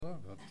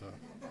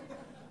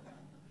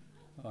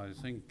I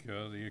think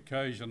the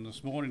occasion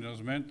this morning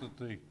has meant that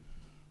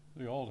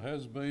the old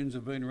has-beens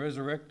have been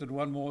resurrected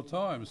one more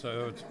time,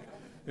 so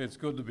it's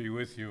good to be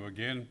with you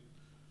again.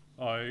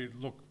 I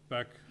look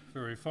back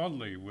very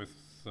fondly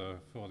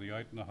for the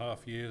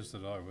 8.5 years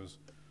that I was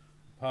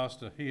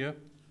pastor here,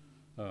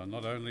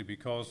 not only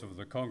because of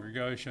the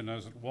congregation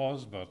as it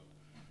was, but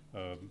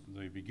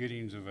the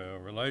beginnings of our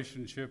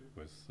relationship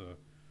with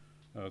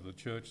the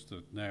church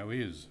that now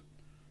is.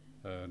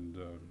 And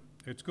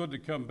it's good to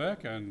come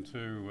back and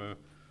to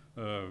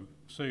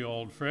see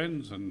old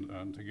friends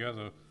and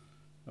together.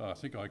 I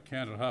think I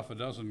counted half a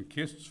dozen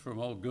kisses from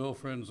old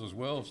girlfriends as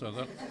well, so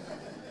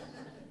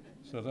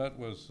that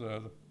was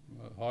the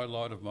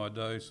highlight of my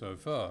day so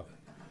far.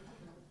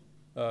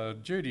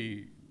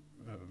 Judy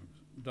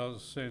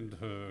does send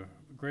her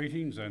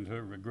greetings and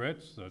her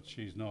regrets that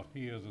she's not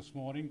here this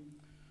morning.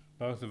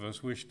 Both of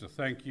us wish to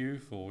thank you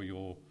for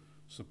your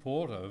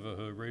support over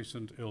her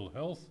recent ill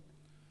health.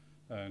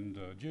 And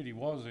Judy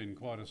was in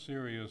quite a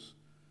serious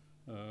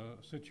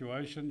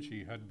situation.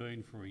 She had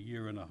been for 1.5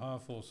 years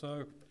or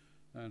so,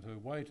 and her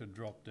weight had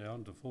dropped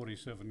down to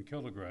 47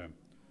 kilogram.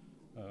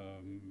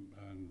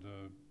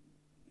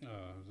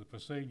 The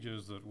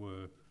procedures that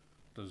were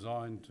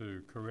designed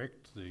to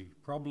correct the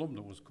problem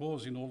that was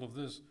causing all of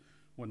this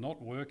were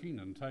not working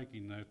and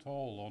taking their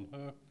toll on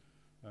her,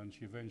 and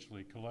she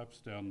eventually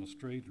collapsed down the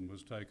street and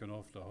was taken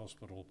off to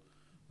hospital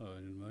in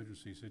an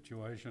emergency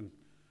situation.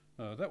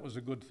 That was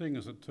a good thing,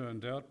 as it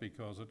turned out,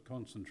 because it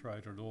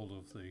concentrated all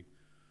of the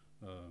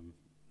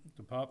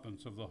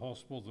departments of the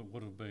hospital that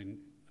would have been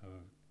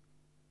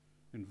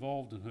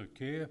involved in her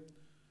care,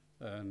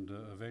 and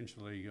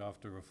eventually,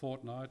 after a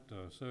fortnight,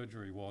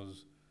 surgery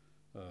was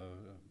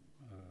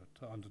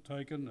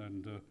undertaken,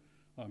 and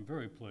I'm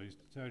very pleased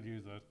to tell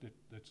you that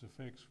its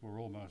effects were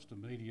almost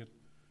immediate,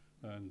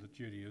 and that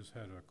Judy has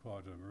had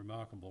quite a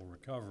remarkable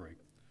recovery.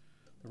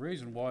 The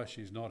reason why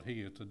she's not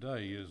here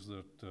today is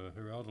that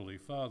her elderly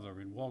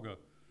father in Wagga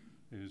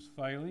is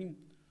failing.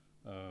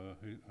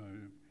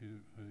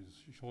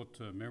 His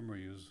short-term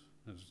memory is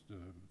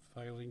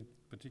failing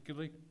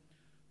particularly,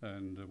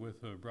 and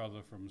with her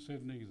brother from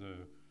Sydney,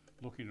 they're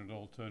looking at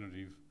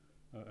alternative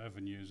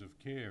avenues of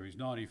care. He's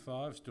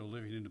 95, still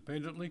living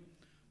independently,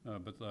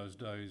 but those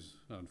days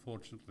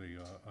unfortunately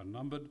are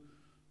numbered,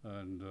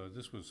 and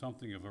this was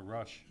something of a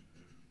rush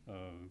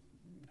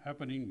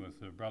happening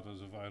with her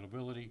brother's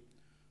availability,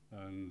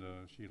 and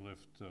she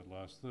left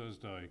last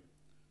Thursday,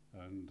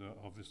 and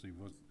obviously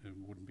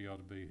wouldn't be able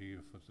to be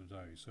here for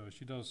today. So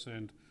she does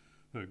send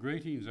her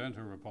greetings and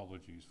her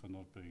apologies for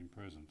not being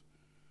present.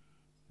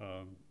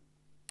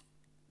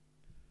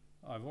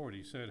 I've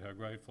already said how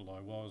grateful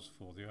I was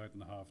for the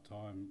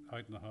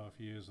 8.5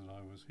 years that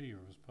I was here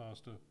as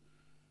pastor,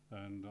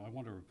 and I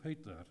want to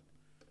repeat that.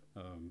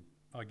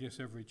 I guess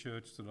every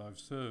church that I've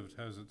served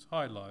has its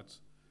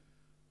highlights,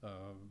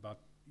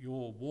 but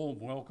your warm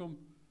welcome,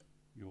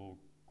 your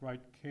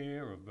great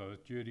care of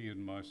both Judy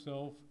and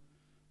myself,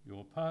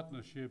 your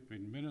partnership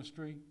in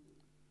ministry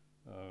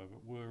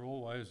were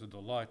always a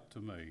delight to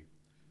me.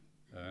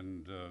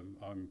 And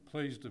I'm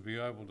pleased to be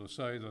able to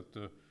say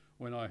that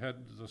when I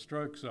had the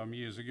stroke some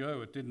years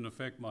ago, it didn't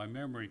affect my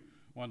memory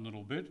one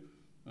little bit,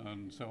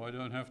 and so I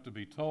don't have to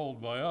be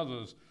told by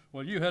others,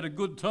 well, you had a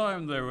good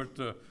time there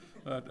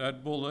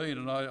at Bulleen,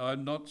 and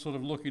I'm not sort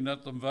of looking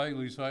at them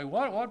vaguely saying,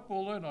 what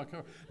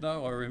Bulleen?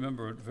 No, I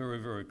remember it very,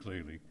 very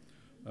clearly.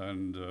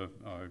 And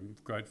I'm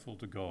grateful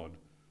to God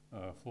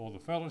for the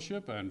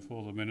fellowship and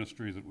for the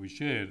ministry that we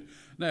shared.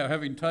 Now,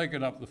 having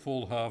taken up the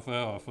full half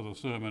hour for the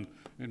sermon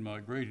in my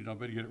greeting, I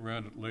better get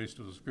around at least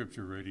to the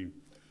scripture reading.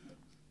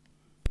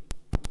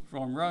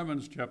 From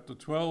Romans chapter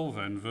 12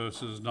 and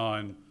verses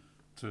 9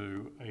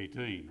 to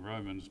 18.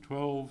 Romans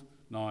 12,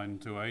 9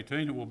 to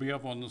 18. It will be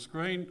up on the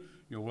screen.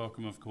 You're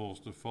welcome, of course,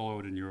 to follow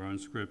it in your own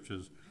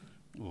scriptures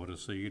or to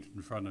see it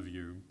in front of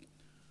you.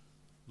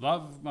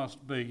 Love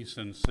must be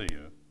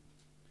sincere.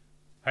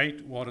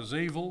 Hate what is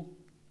evil,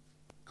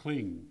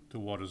 cling to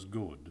what is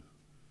good.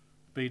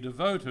 Be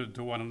devoted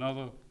to one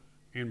another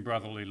in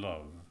brotherly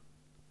love.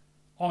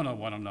 Honour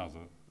one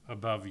another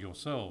above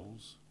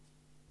yourselves.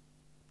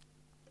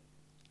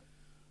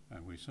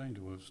 And we seem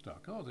to have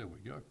stuck. Oh, there we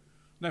go.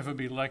 Never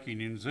be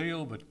lacking in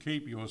zeal, but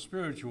keep your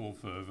spiritual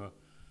fervour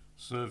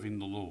serving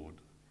the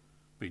Lord.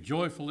 Be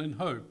joyful in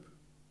hope,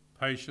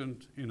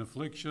 patient in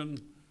affliction,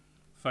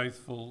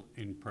 faithful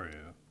in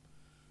prayer.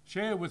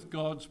 Share with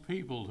God's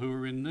people who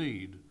are in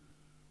need.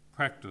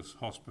 Practice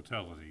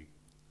hospitality.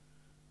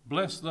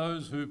 Bless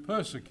those who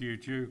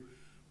persecute you.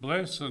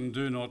 Bless and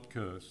do not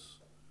curse.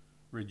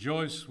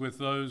 Rejoice with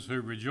those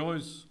who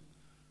rejoice.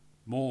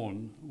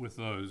 Mourn with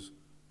those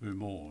who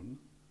mourn.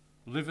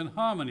 Live in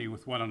harmony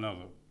with one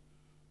another.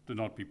 Do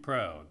not be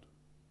proud,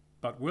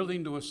 but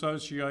willing to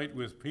associate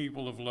with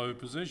people of low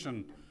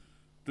position.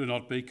 Do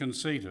not be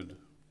conceited.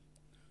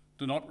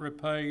 Do not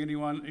repay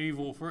anyone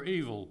evil for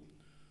evil.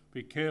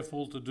 Be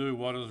careful to do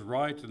what is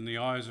right in the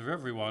eyes of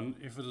everyone,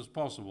 if it is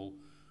possible.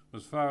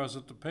 As far as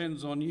it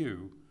depends on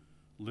you,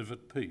 live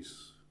at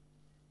peace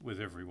with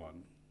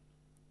everyone.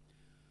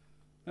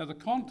 Now, the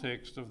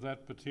context of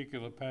that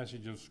particular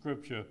passage of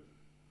Scripture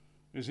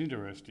is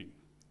interesting.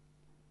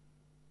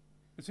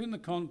 It's in the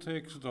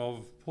context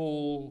of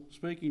Paul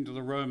speaking to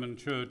the Roman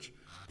church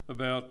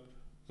about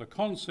the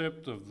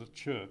concept of the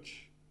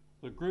church,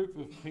 the group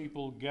of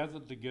people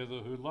gathered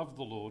together who love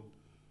the Lord,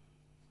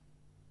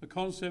 the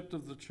concept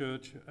of the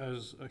church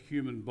as a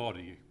human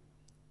body.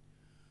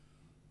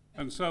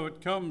 And so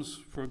it comes,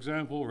 for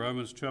example,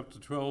 Romans chapter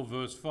 12,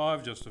 verse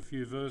 5, just a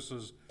few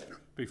verses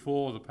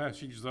before the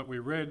passage that we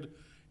read.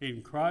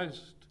 In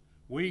Christ,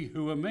 we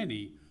who are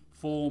many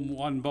form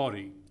one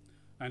body,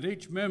 and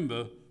each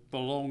member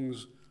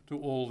belongs to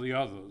all the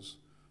others.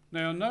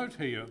 Now note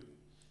here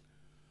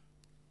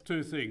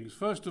two things.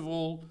 First of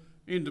all,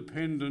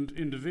 independent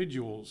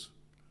individuals.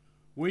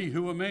 We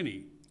who are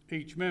many,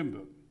 each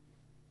member.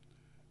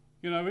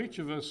 You know, each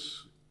of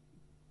us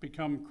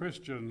become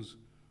Christians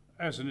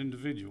as an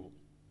individual.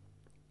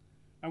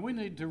 And we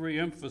need to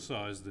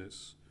re-emphasize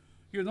this.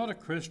 You're not a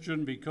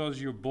Christian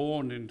because you're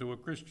born into a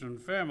Christian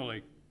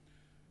family,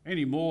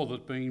 any more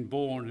than being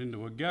born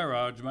into a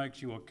garage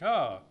makes you a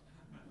car.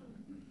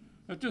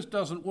 It just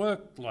doesn't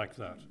work like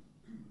that.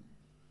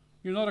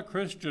 You're not a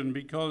Christian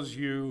because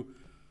you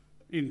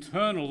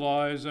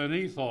internalise an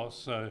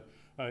ethos, a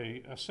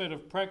set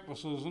of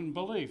practices and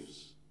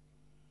beliefs.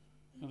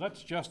 Now,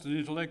 that's just an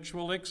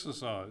intellectual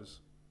exercise.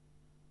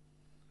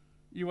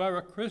 You are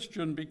a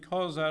Christian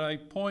because at a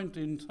point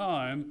in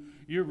time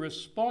you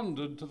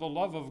responded to the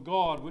love of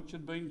God which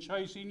had been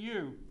chasing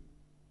you.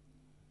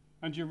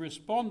 And you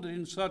responded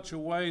in such a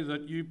way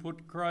that you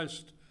put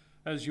Christ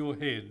as your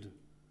head.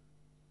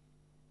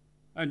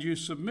 And you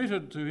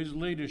submitted to his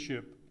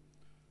leadership.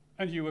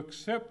 And you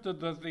accepted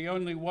that the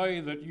only way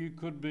that you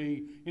could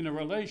be in a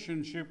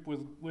relationship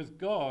with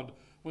God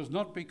was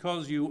not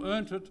because you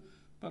earned it,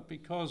 but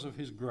because of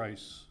his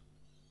grace.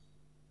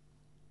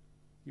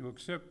 You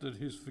accepted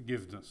his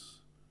forgiveness.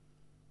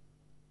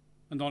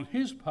 And on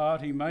his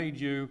part, he made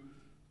you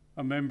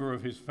a member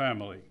of his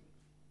family.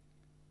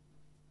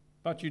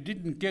 But you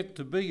didn't get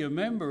to be a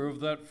member of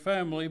that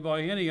family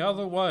by any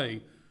other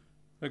way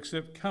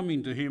except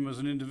coming to him as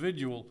an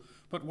individual.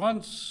 But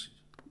once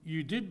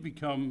you did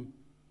come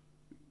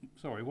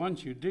to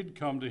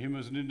him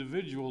as an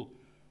individual,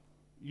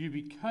 you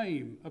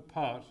became a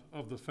part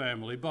of the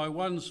family. By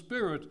one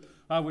Spirit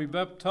are we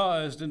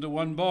baptized into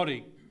one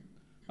body.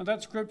 And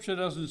that scripture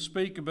doesn't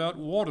speak about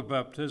water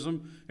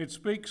baptism. It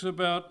speaks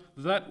about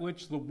that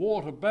which the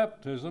water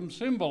baptism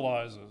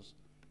symbolises.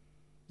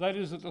 That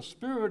is, that the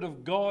Spirit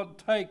of God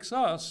takes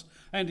us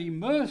and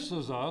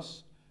immerses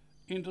us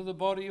into the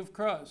body of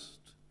Christ.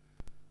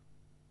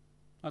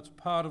 That's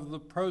part of the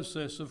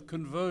process of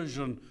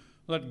conversion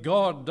that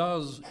God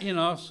does in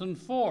us and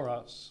for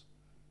us.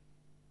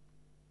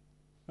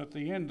 At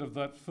the end of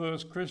that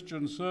first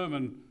Christian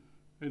sermon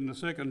in the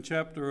second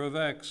chapter of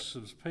Acts,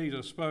 as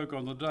Peter spoke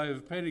on the day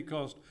of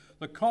Pentecost,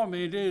 the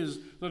comment is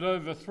that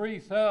over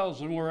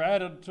 3,000 were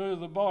added to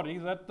the body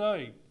that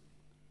day.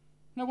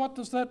 Now, what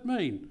does that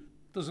mean?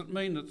 Does it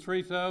mean that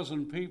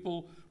 3,000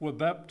 people were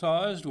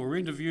baptised or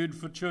interviewed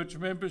for church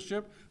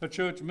membership? A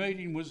church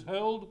meeting was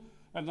held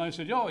and they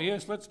said, oh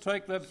yes, let's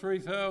take that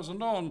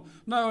 3,000 on.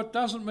 No, it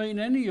doesn't mean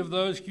any of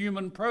those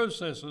human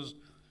processes.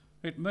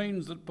 It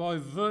means that by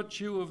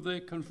virtue of their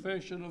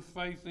confession of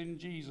faith in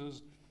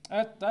Jesus,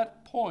 at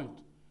that point,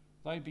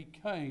 they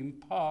became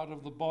part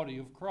of the body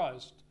of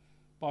Christ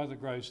by the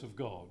grace of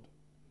God.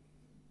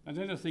 And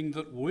anything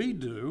that we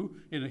do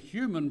in a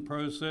human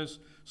process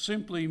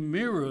simply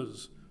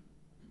mirrors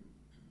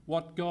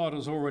what God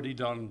has already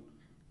done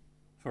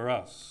for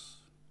us.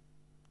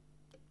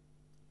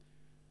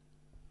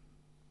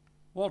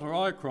 Walter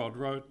Eichrodt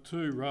wrote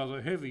 2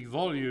 rather heavy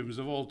volumes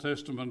of Old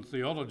Testament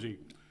theology.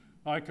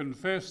 I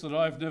confess that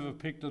I've never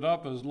picked it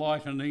up as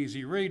light and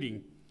easy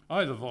reading,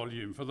 either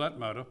volume for that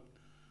matter.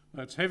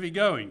 That's heavy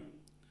going.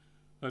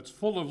 That's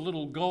full of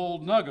little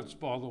gold nuggets,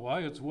 by the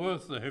way. It's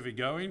worth the heavy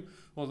going,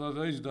 although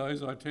these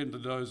days I tend to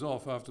doze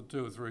off after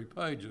 2 or 3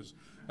 pages.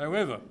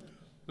 However,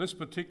 this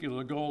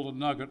particular golden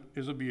nugget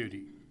is a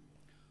beauty.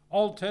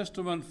 Old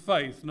Testament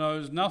faith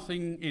knows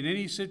nothing in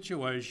any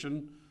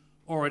situation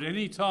or at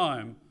any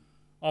time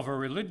of a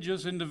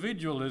religious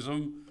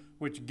individualism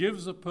which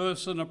gives a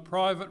person a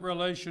private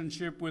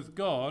relationship with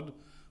God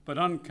but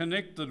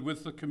unconnected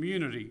with the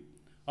community,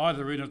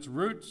 either in its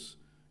roots,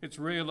 its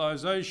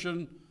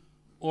realisation,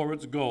 or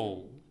its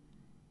goal.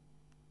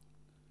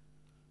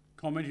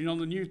 Commenting on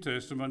the New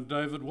Testament,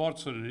 David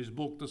Watson, in his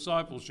book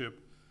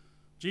Discipleship,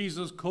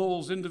 Jesus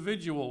calls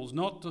individuals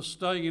not to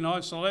stay in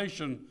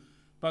isolation,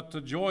 but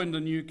to join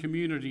the new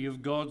community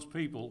of God's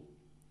people.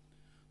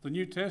 The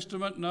New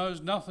Testament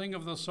knows nothing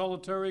of the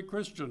solitary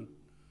Christian.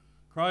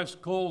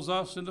 Christ calls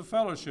us into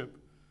fellowship,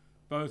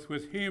 both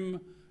with him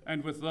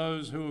and with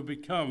those who have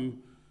become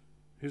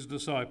his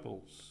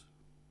disciples.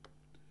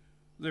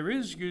 There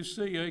is, you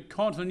see, a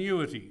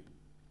continuity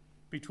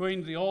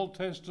between the Old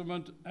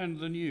Testament and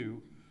the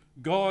New.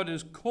 God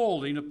is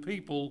calling a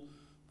people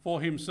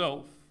for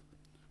himself.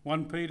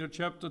 1 Peter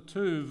chapter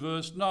 2,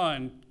 verse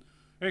 9,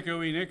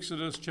 echoing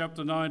Exodus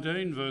chapter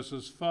 19,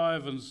 verses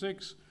 5 and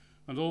 6,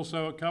 and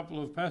also a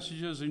couple of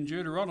passages in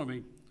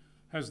Deuteronomy,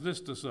 has this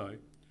to say: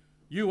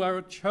 "You are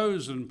a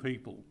chosen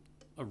people,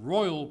 a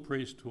royal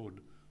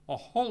priesthood, a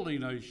holy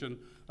nation,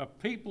 a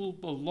people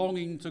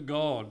belonging to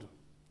God,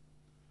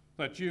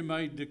 that you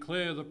may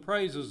declare the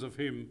praises of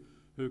him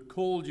who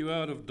called you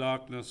out of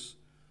darkness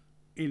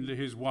into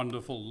his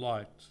wonderful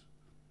light."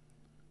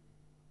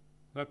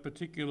 That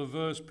particular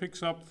verse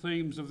picks up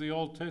themes of the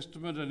Old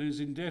Testament and is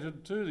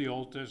indebted to the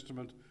Old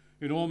Testament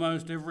in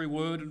almost every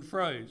word and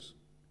phrase.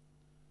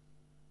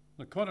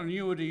 The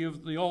continuity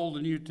of the Old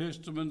and New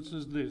Testaments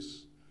is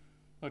this: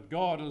 that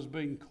God has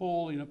been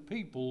calling a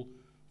people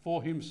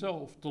for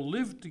himself to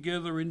live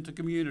together into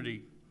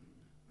community,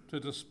 to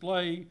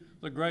display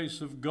the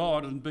grace of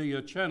God and be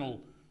a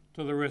channel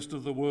to the rest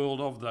of the world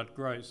of that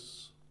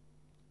grace.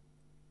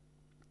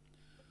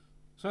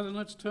 So then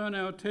let's turn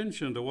our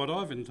attention to what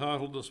I've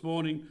entitled this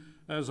morning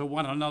as a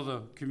one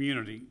another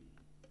community,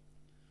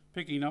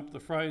 picking up the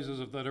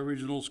phrases of that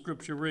original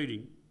scripture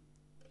reading.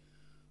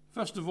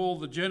 First of all,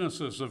 the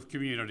genesis of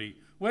community.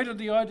 Where did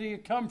the idea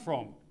come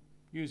from?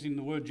 Using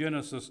the word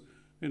Genesis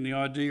in the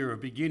idea of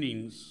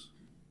beginnings.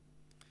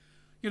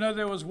 You know,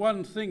 there was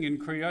one thing in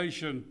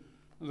creation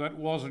that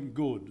wasn't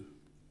good.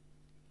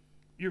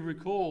 You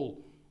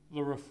recall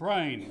the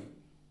refrain,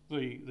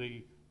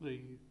 the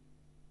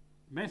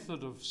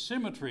method of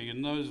symmetry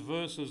in those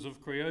verses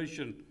of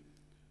creation,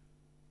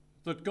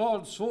 that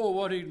God saw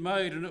what he'd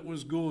made and it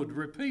was good,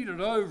 repeated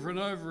over and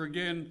over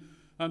again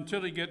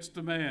until he gets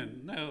to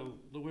man. Now,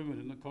 the women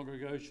in the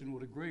congregation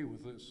would agree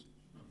with this,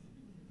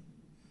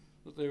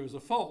 that there is a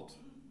fault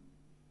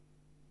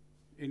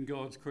in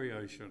God's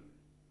creation.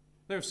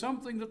 There's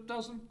something that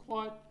doesn't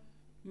quite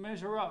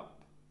measure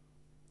up.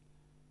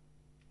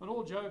 And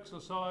all jokes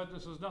aside,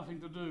 this has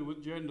nothing to do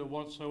with gender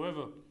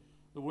whatsoever.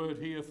 The word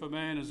here for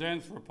man is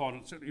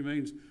anthropon. It simply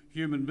means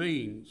human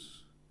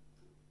beings.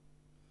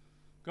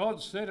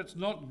 God said it's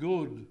not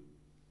good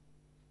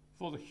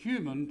for the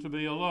human to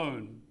be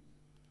alone.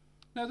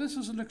 Now, this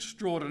is an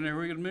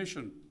extraordinary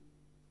admission.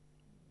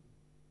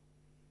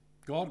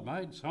 God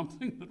made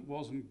something that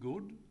wasn't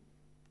good.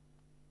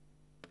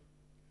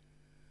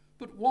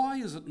 But why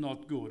is it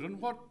not good, and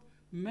what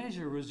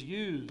measure is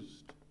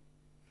used?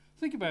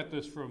 Think about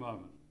this for a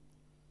moment.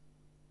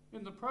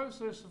 In the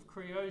process of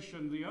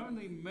creation, the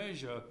only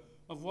measure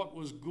of what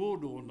was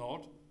good or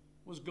not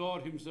was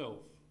God himself.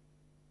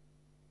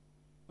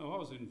 Now, I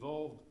was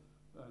involved,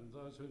 and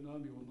those who know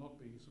me will not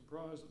be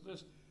surprised at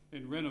this,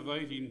 in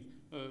renovating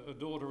a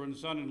daughter and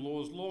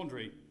son-in-law's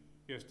laundry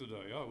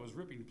yesterday. I was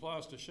ripping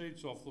plaster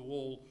sheets off the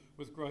wall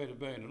with great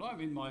abandon.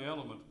 I'm in my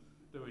element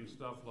doing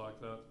stuff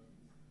like that.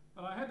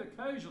 And I had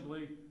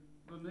occasionally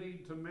the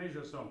need to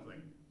measure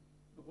something.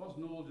 It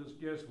wasn't all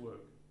just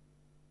guesswork.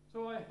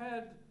 So I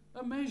had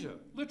a measure,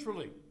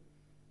 literally.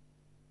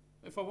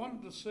 If I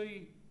wanted to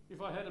see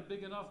if I had a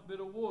big enough bit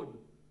of wood,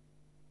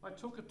 I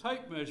took a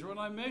tape measure and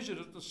I measured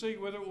it to see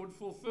whether it would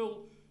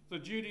fulfill the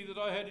duty that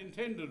I had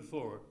intended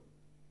for it.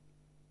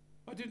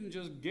 I didn't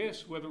just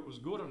guess whether it was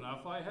good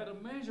enough, I had a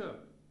measure.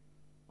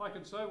 I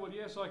could say, well,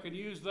 yes, I can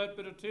use that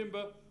bit of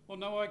timber, or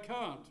no, I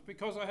can't,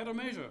 because I had a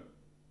measure.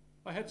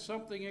 I had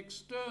something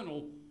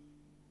external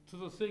to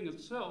the thing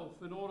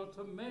itself in order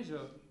to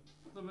measure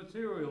the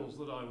materials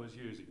that I was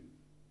using.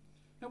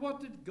 Now, what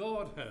did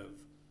God have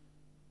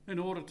in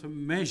order to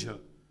measure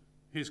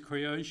his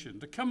creation?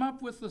 To come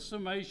up with the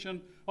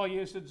summation, oh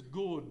yes, it's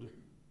good,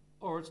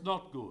 or it's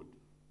not good.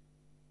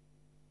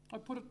 I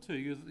put it to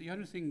you that the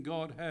only thing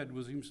God had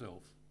was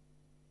himself.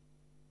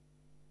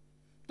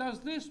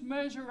 Does this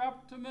measure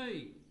up to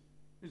me?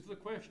 Is the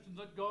question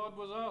that God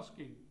was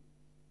asking.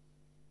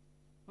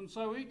 And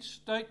so each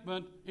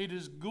statement, it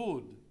is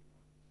good,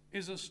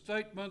 is a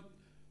statement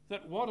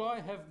that what I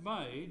have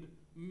made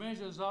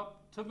measures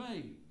up to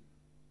me.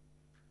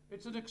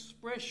 It's an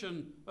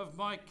expression of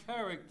my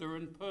character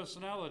and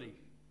personality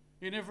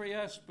in every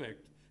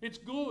aspect. It's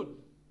good.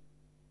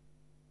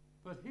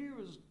 But here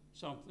is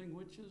something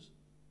which is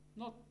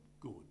not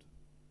good.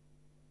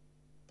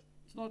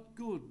 It's not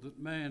good that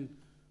man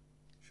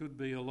should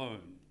be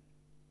alone.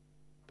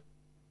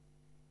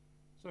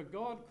 So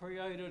God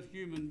created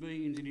human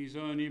beings in his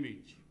own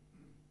image.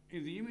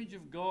 In the image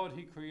of God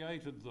he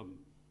created them.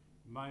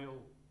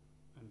 Male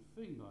and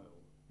female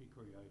he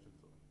created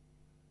them.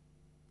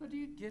 Now, do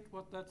you get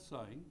what that's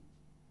saying?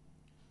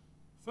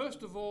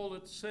 First of all,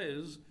 it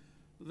says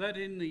that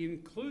in the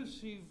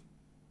inclusive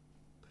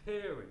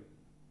pairing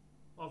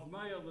of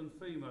male and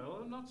female,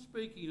 I'm not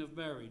speaking of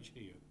marriage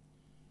here,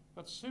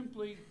 but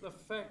simply the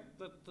fact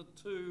that the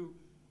two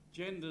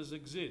genders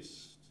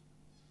exist.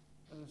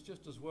 And it's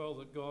just as well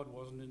that God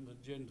wasn't in the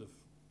gender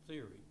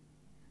theory,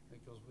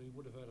 because we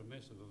would have had a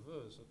mess of a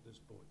verse at this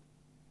point.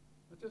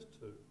 But just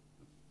two.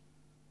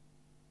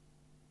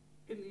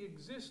 In the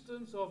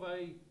existence of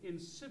a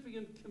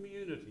incipient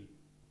community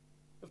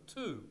of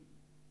two,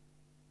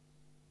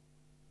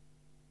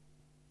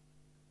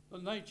 the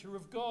nature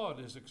of God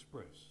is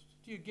expressed.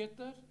 Do you get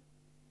that?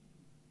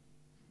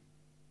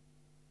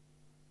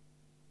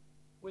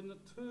 When the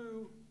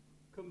two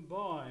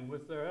combine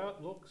with their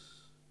outlooks,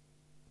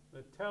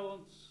 their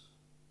talents,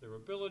 their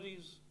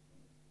abilities,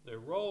 their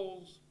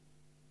roles.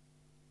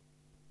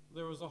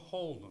 There is a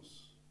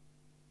wholeness.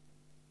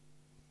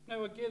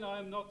 Now again, I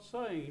am not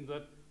saying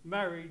that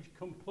marriage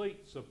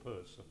completes a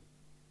person.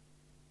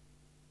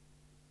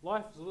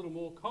 Life is a little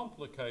more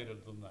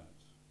complicated than that.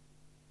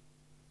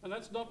 And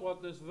that's not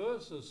what this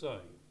verse is saying.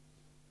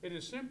 It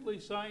is simply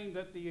saying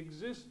that the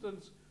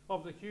existence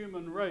of the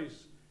human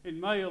race in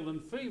male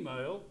and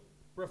female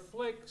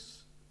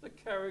reflects the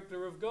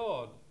character of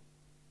God.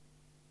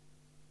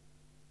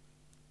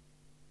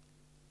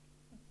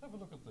 Have a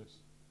look at this.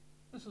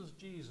 This is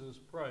Jesus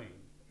praying,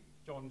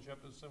 John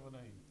chapter 17.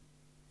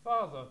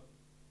 Father,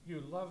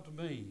 you loved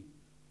me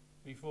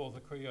before the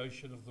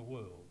creation of the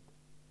world.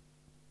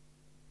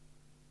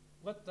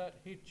 Let that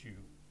hit you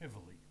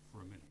heavily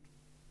for a minute.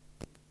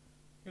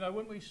 You know,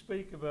 when we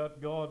speak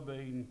about God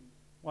being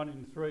 1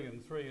 in 3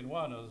 and 3 in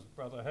 1, as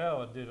Brother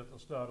Howard did at the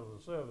start of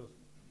the service,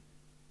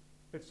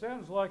 it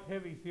sounds like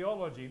heavy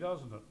theology,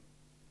 doesn't it?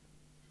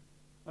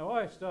 Now,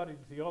 I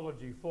studied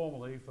theology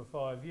formally for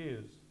 5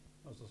 years.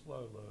 I was a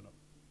slow learner.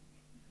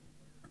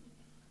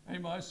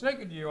 In my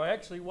second year, I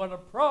actually won a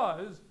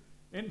prize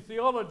in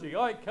theology.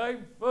 I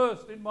came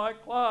first in my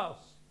class.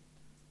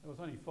 There was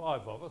only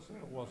 5 of us, so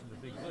it wasn't a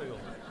big deal.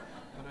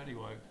 But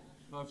anyway,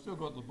 I've still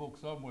got the book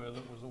somewhere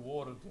that was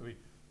awarded to me.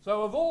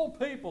 So of all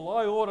people,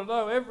 I ought to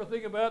know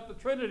everything about the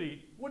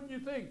Trinity, wouldn't you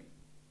think?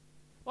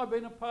 I've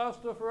been a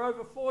pastor for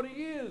over 40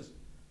 years.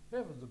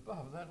 Heavens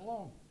above, that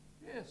long.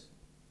 Yes.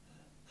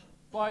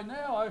 By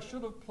now I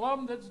should have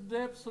plumbed its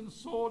depths and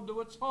soared to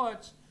its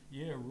heights.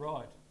 Yeah,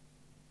 right.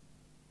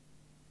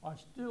 I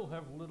still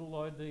have little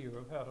idea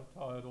of how to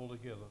tie it all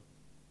together.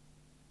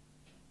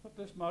 But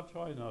this much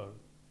I know,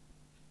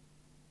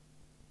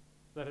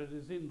 that it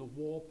is in the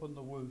warp and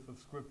the woof of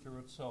Scripture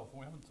itself.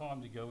 We haven't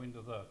time to go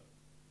into that.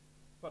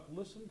 But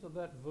listen to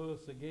that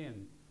verse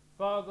again.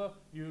 Father,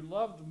 you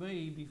loved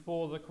me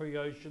before the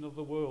creation of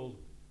the world.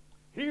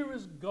 Here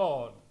is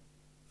God.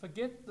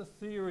 Forget the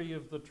theory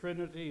of the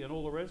Trinity and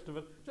all the rest of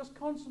it. Just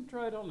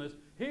concentrate on this.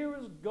 Here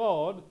is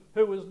God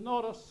who is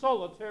not a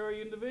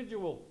solitary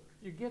individual.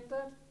 You get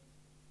that?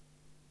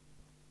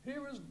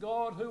 Here is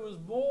God who is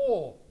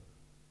more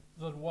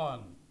than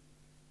one.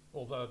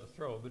 Although, to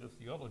throw a bit of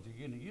theology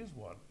in, he is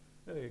one.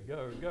 There you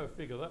go. Go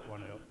figure that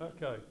one out.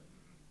 Okay.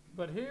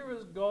 But here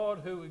is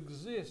God who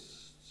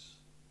exists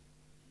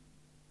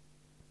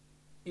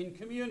in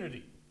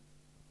community.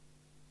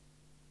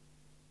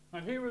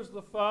 And here is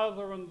the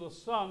Father and the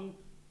Son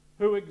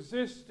who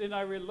exist in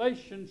a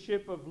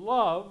relationship of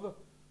love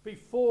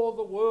before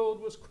the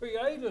world was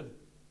created.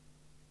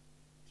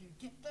 Do you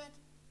get that?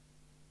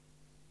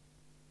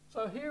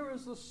 So here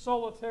is the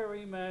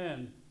solitary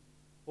man,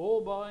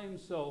 all by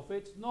himself.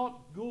 It's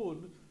not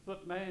good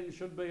that man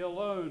should be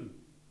alone.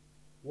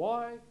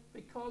 Why?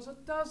 Because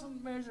it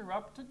doesn't measure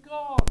up to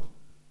God.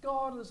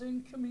 God is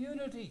in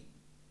community.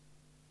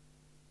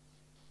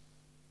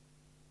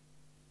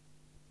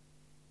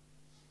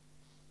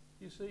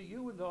 You see,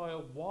 you and I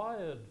are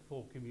wired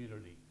for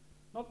community,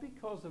 not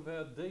because of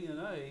our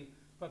DNA,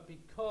 but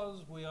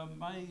because we are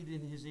made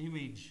in his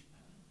image.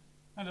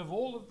 And of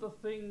all of the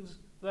things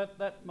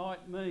that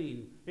might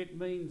mean, it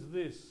means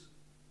this,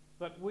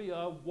 that we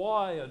are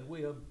wired,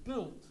 we are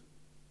built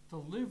to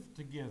live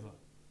together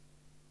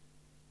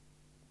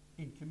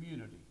in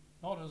community,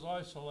 not as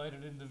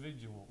isolated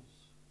individuals.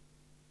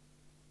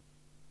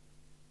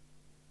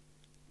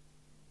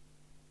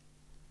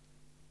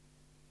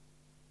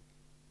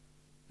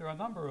 There are a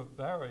number of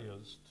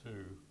barriers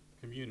to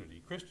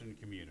community, Christian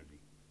community.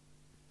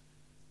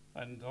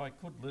 And I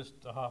could list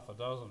a half a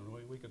dozen.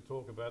 We could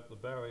talk about the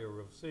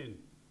barrier of sin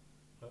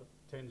that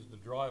tends to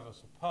drive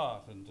us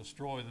apart and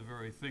destroy the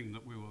very thing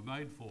that we were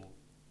made for.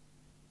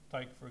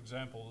 Take, for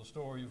example, the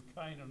story of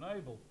Cain and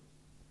Abel.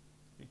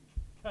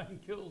 Cain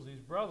kills his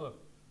brother,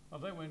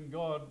 and then when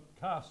God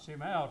casts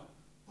him out,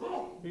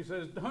 he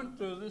says, "Don't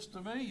do this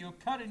to me. You're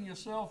cutting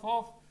yourself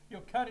off.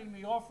 You're cutting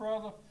me off,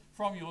 rather,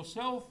 from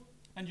yourself,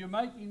 and you're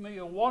making me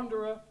a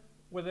wanderer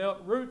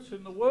without roots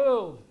in the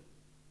world."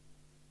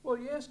 Well,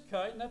 yes,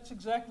 Cain, that's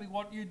exactly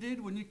what you did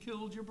when you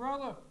killed your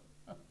brother.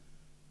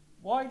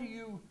 Why do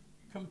you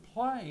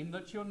complain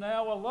that you're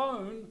now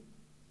alone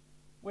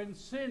when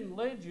sin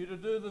led you to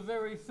do the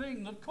very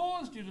thing that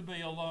caused you to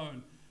be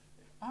alone?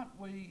 Aren't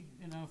we,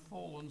 in our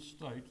fallen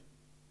state,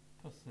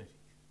 pathetic?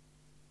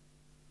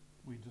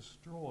 We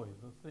destroy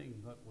the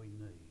thing that we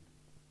need.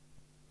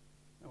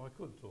 Now, I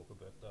could talk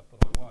about that,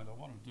 but I won't. I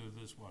want to do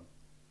this one.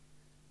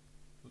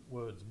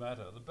 Words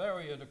matter. The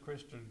barrier to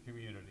Christian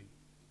community.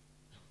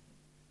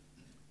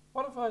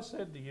 What if I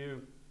said to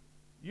you,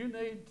 you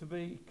need to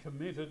be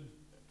committed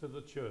to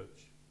the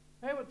church?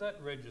 How would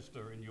that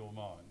register in your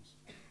minds?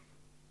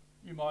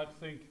 You might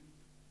think,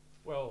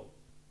 well,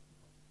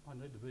 I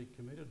need to be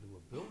committed to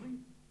a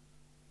building?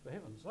 For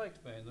heaven's sakes,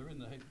 man, they're in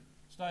the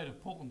state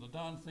of pulling the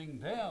darn thing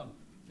down.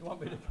 You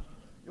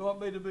want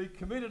me to be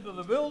committed to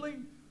the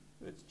building?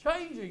 It's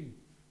changing.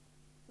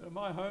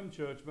 My home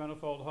church,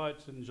 Manifold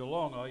Heights in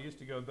Geelong, I used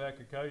to go back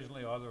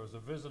occasionally, either as a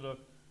visitor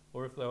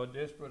or if they were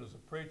desperate as a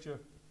preacher.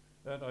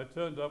 And I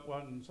turned up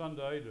one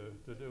Sunday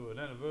to do an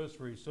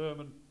anniversary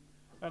sermon,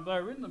 and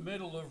they were in the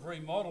middle of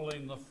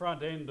remodelling the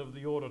front end of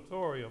the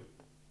auditorium.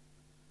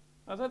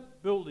 Now,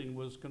 that building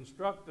was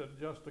constructed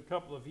just a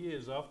couple of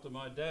years after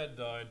my dad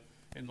died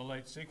in the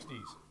late 60s.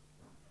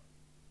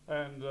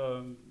 And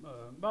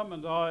Mum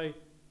and I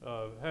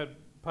had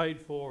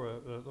paid for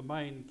the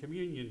main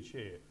communion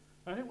chair.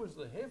 And it was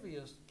the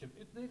heaviest,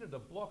 it needed a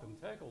block and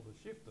tackle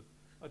to shift it.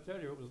 I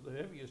tell you, it was the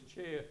heaviest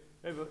chair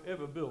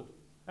ever built.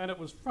 And it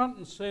was front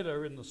and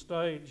centre in the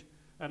stage,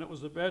 and it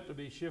was about to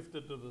be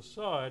shifted to the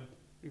side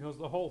because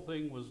the whole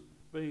thing was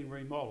being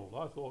remodelled.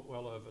 I thought,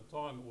 well, over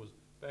time it was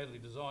badly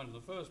designed in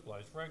the first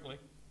place, frankly.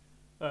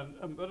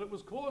 But it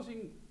was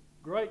causing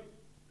great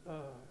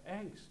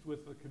angst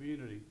with the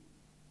community.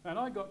 And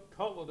I got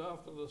collared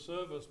after the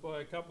service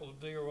by a couple of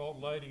dear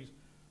old ladies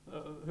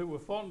who were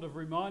fond of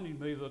reminding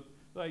me that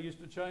they used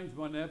to change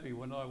my nappy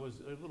when I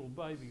was a little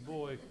baby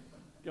boy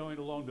going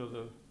along to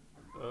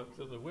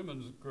the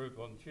women's group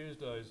on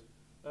Tuesdays.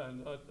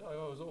 And I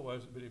was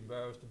always a bit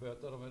embarrassed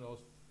about that. I mean, I was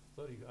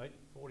 38,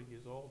 40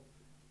 years old.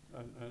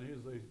 And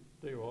here's these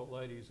dear old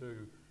ladies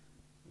who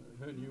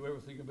knew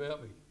everything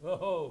about me.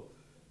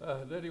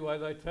 And anyway,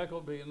 they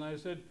tackled me and they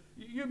said,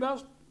 you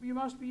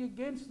must be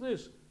against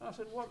this. I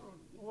said, what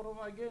am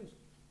I against?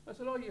 I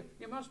said,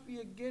 you must be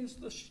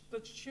against the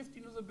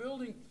shifting of the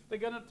building. They're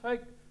going to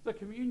take the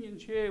communion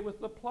chair with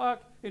the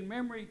plaque in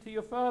memory to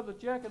your father,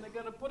 Jack, and they're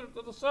going to put it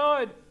to the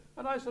side.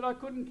 And I said, I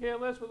couldn't care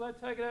less whether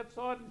they take it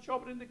outside and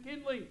chop it into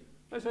kindling.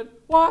 They said,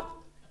 what?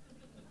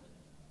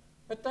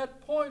 At that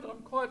point,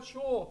 I'm quite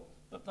sure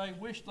that they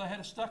wished they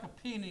had stuck a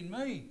pin in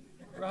me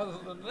rather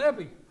than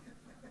Abby.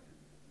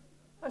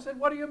 I said,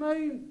 what do you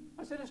mean?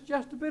 I said, it's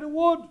just a bit of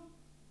wood,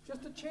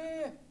 just a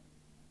chair.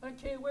 I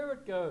don't care where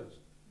it goes.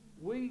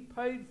 We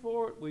paid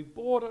for it, we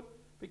bought it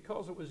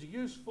because it was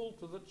useful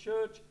to the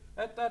church.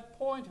 At that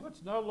point, if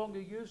it's no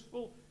longer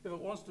useful, if it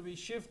wants to be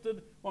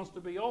shifted, wants to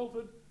be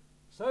altered,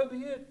 so be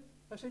it.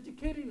 I said, you're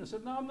kidding. I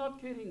said, no, I'm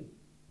not kidding.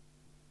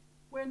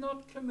 We're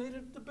not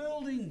committed to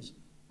buildings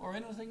or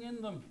anything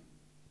in them.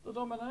 The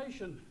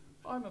denomination,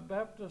 I'm a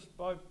Baptist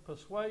by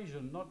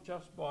persuasion, not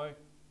just by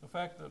the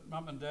fact that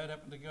Mum and Dad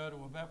happen to go to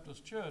a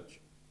Baptist church.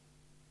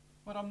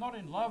 But I'm not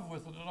in love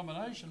with the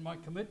denomination. My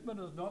commitment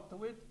is not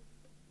to it.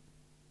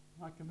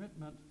 My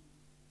commitment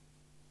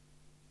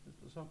is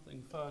to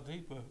something far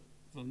deeper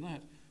than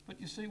that. But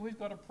you see, we've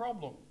got a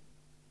problem.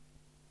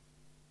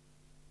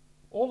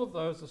 All of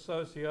those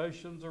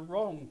associations are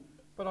wrong.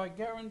 But I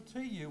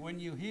guarantee you, when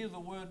you hear the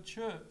word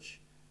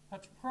church,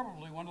 that's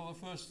probably one of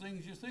the first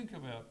things you think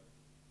about.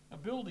 A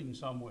building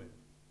somewhere.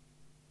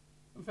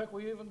 In fact,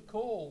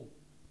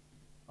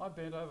 I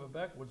bent over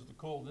backwards to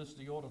call this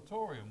the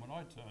auditorium when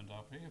I turned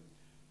up here,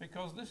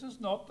 because this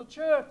is not the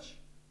church.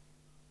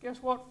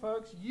 Guess what,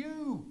 folks?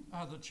 You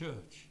are the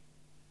church.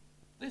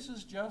 This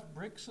is just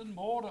bricks and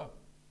mortar.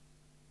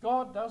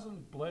 God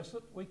doesn't bless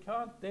it. We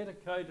can't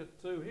dedicate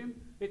it to him.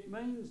 It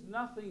means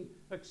nothing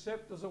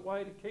except as a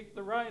way to keep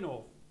the rain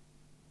off.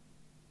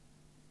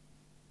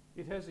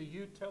 It has a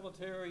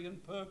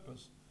utilitarian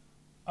purpose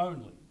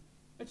only.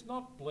 It's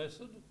not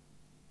blessed.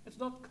 It's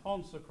not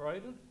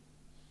consecrated.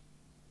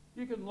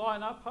 You can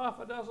line up half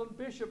a dozen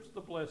bishops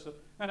to bless it,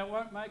 and it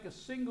won't make a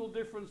single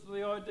difference to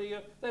the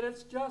idea that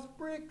it's just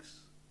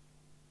bricks.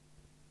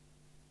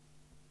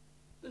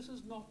 This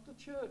is not the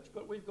church,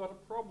 but we've got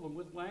a problem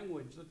with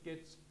language that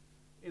gets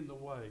in the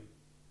way.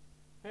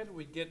 How do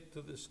we get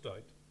to this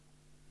state?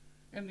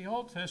 In the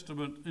Old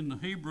Testament, in the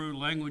Hebrew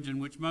language in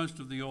which most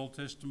of the Old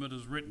Testament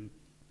is written,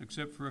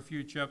 except for a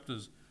few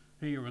chapters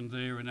here and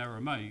there in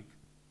Aramaic,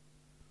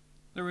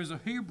 there is a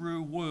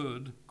Hebrew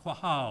word,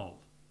 qahal,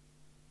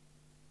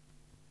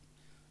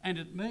 and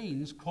it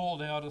means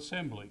called out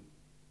assembly.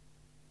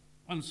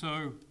 And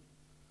so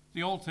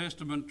the Old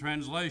Testament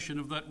translation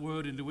of that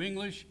word into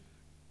English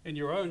in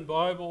your own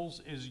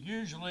Bibles is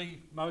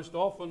usually, most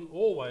often,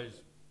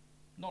 always,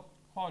 not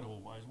quite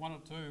always, one or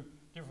two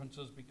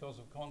differences because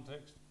of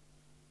context,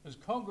 is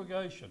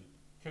congregation,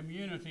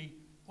 community,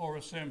 or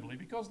assembly,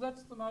 because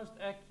that's the most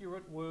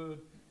accurate word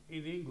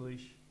in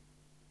English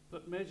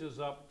that measures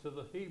up to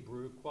the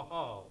Hebrew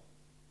qahal.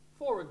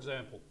 For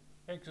example,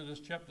 Exodus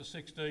chapter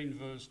 16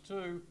 verse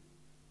 2,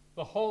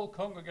 the whole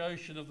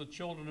congregation of the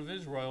children of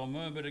Israel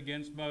murmured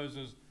against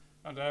Moses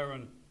and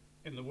Aaron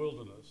in the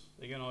wilderness.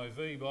 The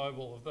NIV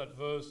Bible of that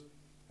verse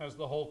has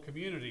the whole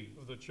community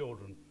of the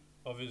children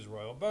of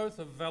Israel. Both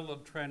are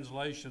valid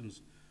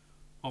translations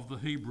of the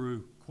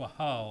Hebrew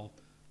qahal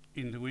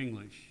into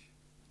English.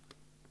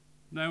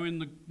 Now in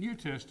the New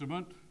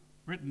Testament,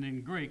 written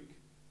in Greek,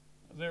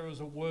 there is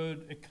a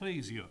word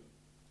ecclesia.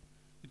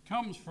 It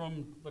comes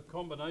from the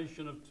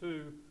combination of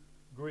two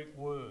Greek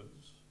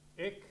words,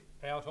 ek,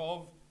 out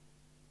of,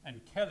 and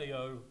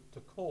kaleo, to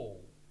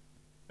call.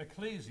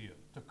 Ecclesia,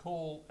 to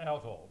call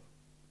out of.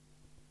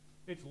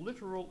 Its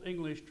literal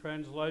English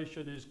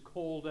translation is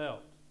called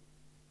out.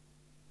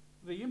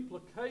 The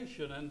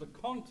implication and the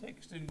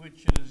context in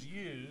which it is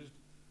used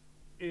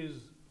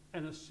is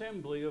an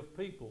assembly of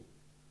people,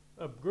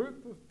 a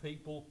group of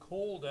people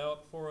called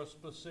out for a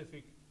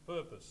specific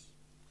purpose.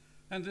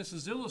 And this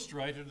is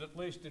illustrated at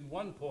least in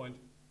one point.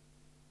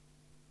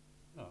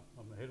 Oh,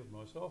 I'm ahead of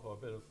myself. I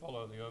better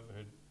follow the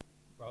overhead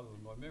rather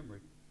than my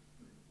memory.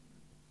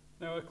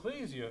 Now,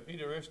 ecclesia,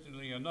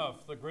 interestingly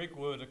enough, the Greek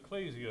word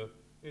ecclesia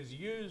is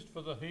used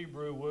for the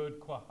Hebrew word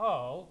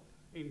qahal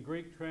in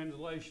Greek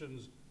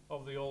translations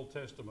of the Old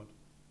Testament.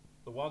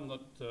 The one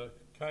that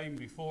came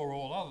before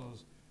all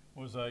others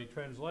was a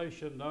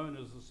translation known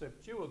as the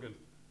Septuagint,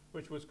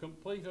 which was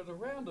completed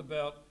around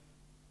about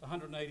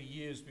 180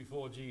 years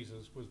before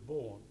Jesus was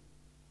born.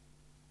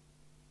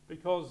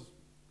 Because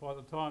by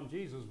the time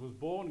Jesus was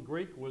born,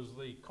 Greek was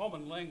the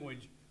common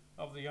language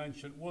of the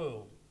ancient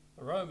world.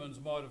 The Romans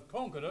might have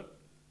conquered it,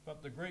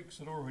 but the Greeks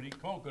had already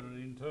conquered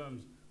it in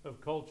terms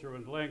of culture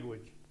and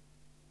language.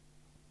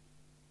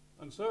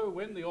 And so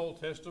when the Old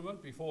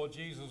Testament, before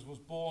Jesus was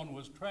born,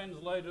 was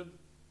translated,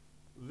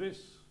 this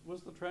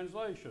was the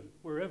translation.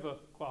 Wherever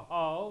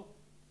qahal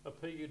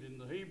appeared in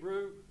the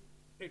Hebrew,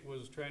 it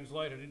was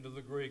translated into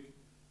the Greek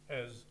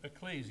as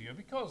ecclesia,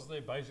 because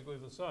they're basically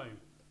the same,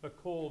 a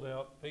called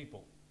out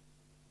people.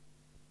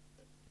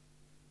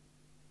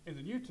 In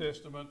the New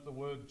Testament, the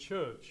word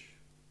church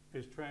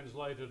is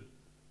translated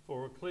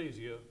for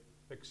ecclesia,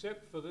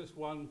 except for this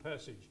one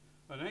passage,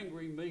 an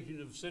angry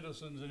meeting of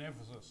citizens in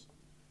Ephesus.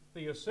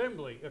 The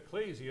assembly,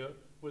 ecclesia,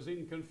 was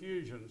in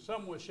confusion.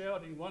 Some were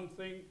shouting one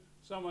thing,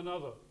 some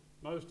another.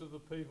 Most of the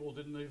people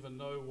didn't even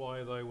know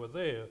why they were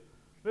there.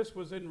 This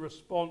was in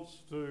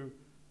response to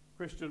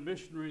Christian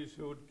missionaries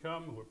who had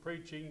come, who were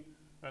preaching,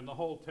 and the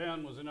whole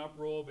town was in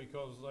uproar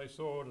because they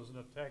saw it as an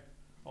attack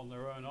on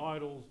their own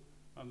idols.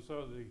 And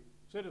so the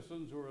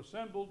citizens were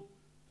assembled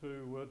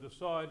to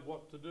decide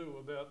what to do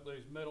about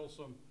these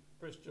meddlesome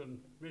Christian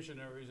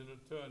missionaries that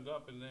had turned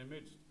up in their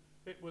midst.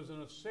 It was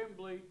an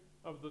assembly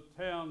of the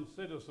town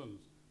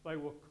citizens. They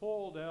were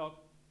called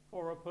out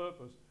for a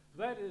purpose.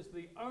 That is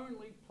the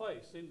only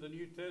place in the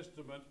New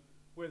Testament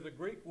where the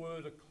Greek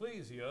word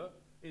ecclesia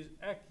is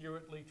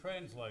accurately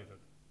translated.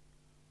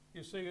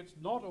 You see, it's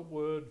not a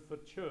word for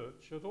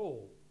church at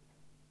all.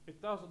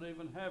 It doesn't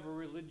even have a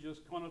religious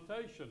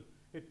connotation.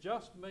 It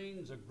just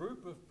means a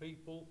group of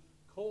people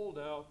called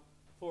out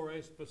for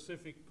a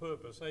specific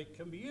purpose, a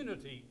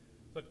community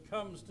that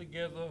comes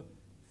together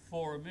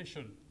for a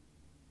mission.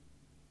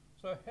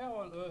 So how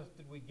on earth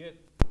did we get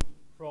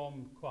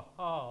from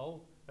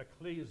qahal,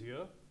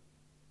 ecclesia,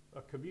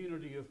 a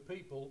community of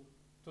people,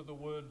 to the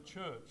word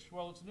church?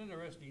 Well, it's an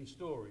interesting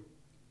story.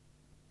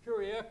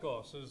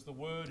 Kyriakos is the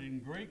word in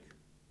Greek,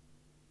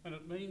 and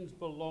it means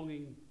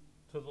belonging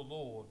to the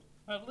Lord.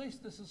 At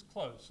least this is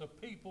close, a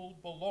people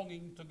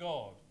belonging to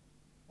God.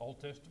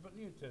 Old Testament,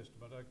 New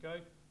Testament,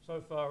 okay?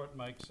 So far it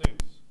makes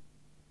sense.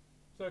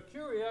 So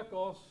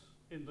Kyriakos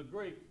in the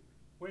Greek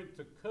went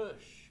to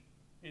Kirch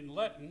in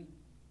Latin,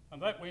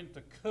 and that went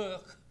to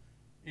Kirk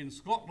in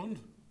Scotland,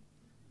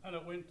 and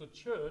it went to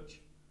church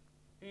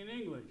in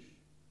English.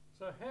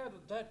 So how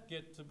did that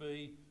get to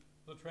be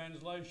the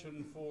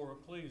translation for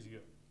ecclesia?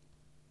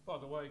 By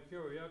the way,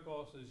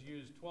 Kyriakos is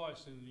used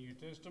twice in the New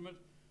Testament.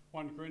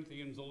 1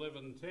 Corinthians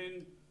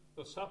 11:10,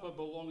 the supper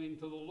belonging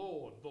to the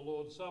Lord, the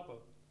Lord's Supper.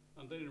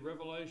 And then in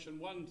Revelation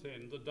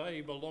 1:10, the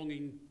day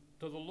belonging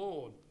to the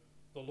Lord,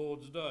 the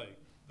Lord's Day.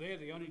 They're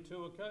the only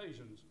two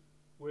occasions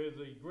where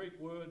the Greek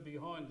word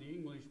behind the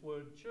English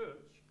word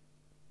church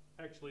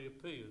actually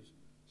appears.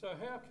 So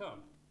how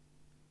come?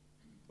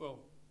 Well,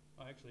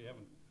 I actually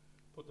haven't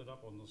put that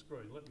up on the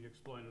screen. Let me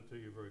explain it to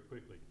you very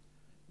quickly.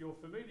 You're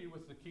familiar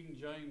with the King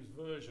James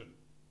Version.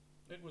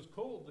 It was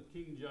called the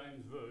King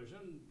James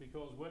Version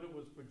because when it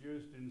was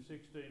produced in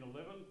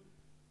 1611,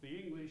 the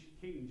English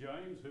King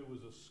James, who was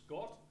a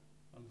Scot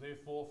and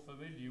therefore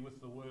familiar with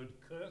the word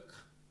kirk,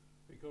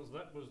 because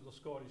that was the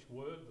Scottish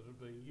word that had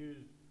been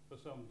used for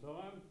some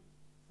time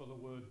for the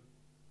word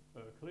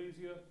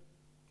ecclesia.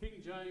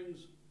 King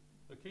James,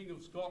 the King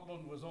of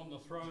Scotland, was on the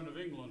throne of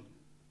England,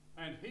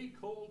 and he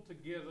called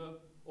together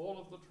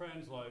all of the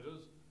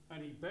translators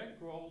and he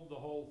bankrolled the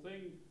whole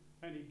thing,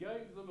 and he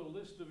gave them a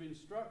list of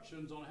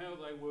instructions on how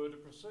they were to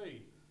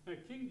proceed. Now,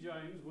 King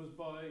James was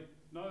by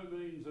no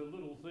means a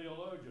little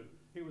theologian.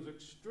 He was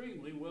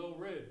extremely well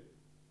read.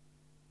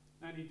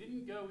 And he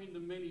didn't go into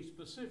many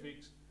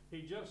specifics.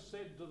 He just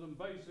said to them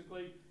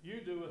basically,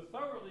 you do a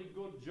thoroughly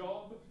good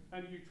job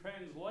and you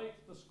translate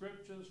the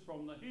scriptures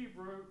from the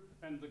Hebrew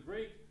and the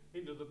Greek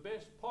into the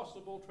best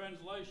possible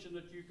translation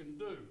that you can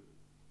do.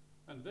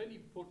 And then he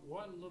put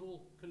one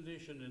little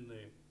condition in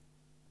there.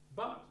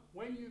 But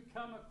when you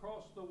come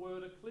across the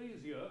word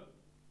ecclesia,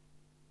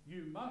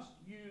 you must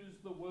use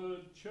the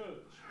word church.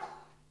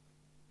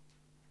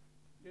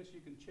 Yes,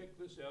 you can check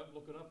this out,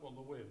 look it up on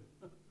the web.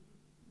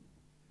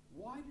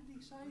 Why did he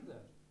say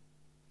that?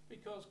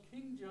 Because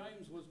King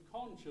James was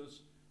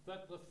conscious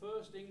that the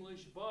first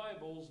English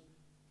Bibles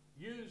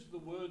used the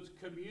words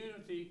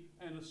community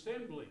and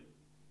assembly,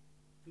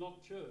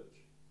 not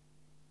church,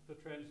 to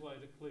translate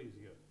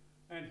ecclesia.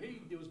 And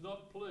he was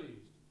not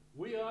pleased.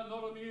 We are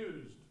not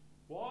amused.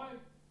 Why?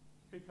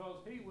 Because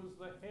he was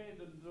the head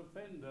and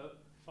defender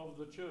of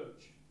the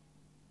church.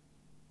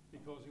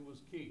 Because he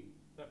was king.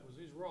 That was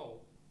his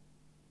role.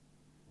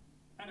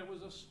 And it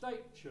was a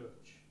state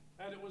church.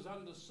 And it was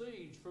under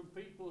siege from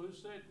people who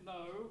said,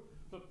 no,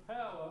 the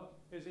power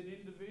is in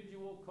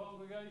individual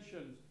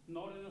congregations,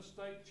 not in a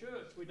state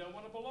church. We don't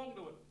want to belong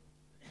to it.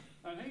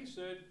 And he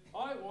said,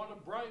 I want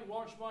to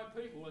brainwash my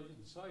people. Well, he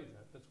didn't say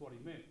that. That's what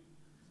he meant.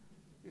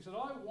 He said,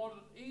 I want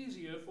it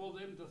easier for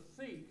them to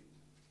think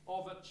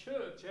of a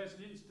church as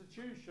an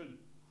institution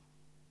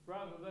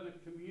rather than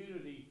a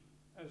community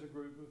as a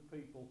group of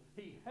people.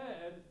 He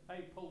had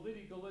a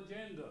political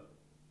agenda.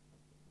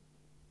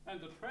 And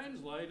the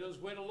translators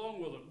went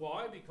along with it.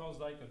 Why? Because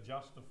they could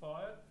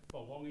justify it,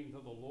 belonging to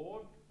the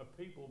Lord, a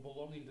people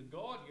belonging to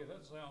God. Yeah,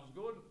 that sounds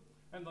good.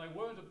 And they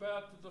weren't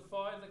about to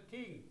defy the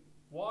king.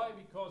 Why?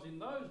 Because in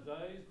those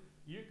days,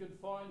 you could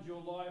find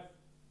your life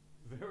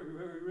very,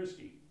 very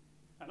risky.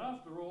 And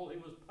after all, he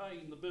was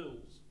paying the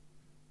bills.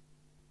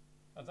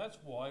 And that's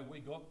why we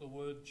got the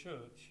word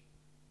church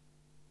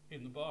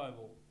in the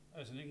Bible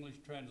as an English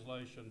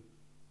translation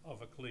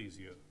of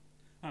ecclesia.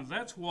 And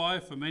that's why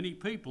for many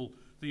people,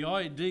 the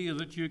idea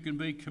that you can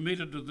be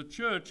committed to the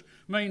church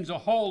means a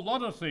whole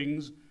lot of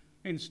things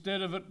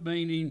instead of it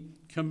meaning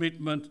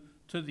commitment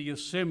to the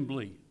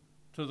assembly,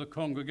 to the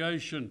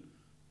congregation,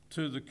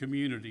 to the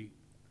community.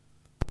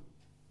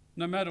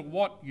 No matter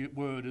what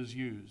word is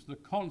used, the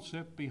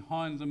concept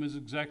behind them is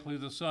exactly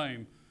the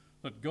same,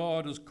 that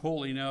God is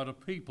calling out a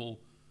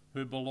people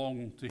who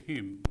belong to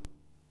him.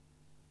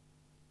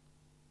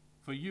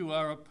 For you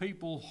are a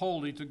people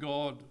holy to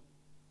God.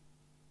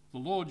 The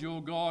Lord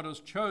your God has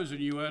chosen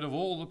you out of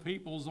all the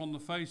peoples on the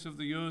face of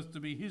the earth to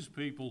be his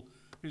people,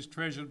 his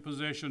treasured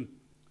possession.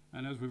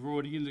 And as we've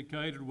already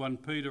indicated, 1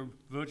 Peter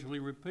virtually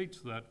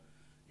repeats that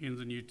in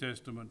the New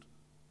Testament.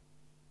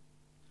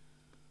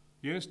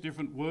 Yes,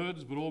 different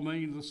words, but all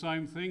mean the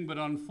same thing. But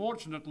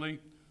unfortunately,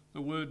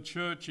 the word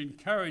church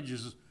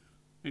encourages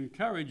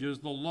the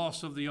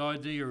loss of the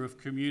idea of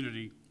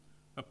community,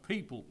 a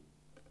people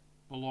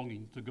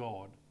belonging to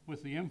God,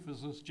 with the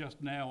emphasis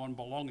just now on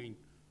belonging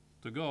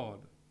to God,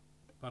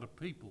 but a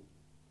people.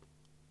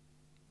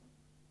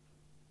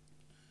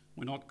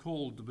 We're not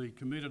called to be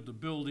committed to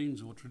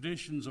buildings or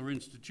traditions or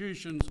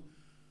institutions,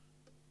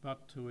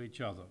 but to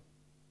each other.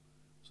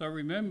 So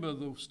remember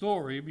the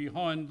story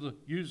behind the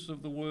use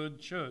of the word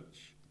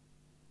church.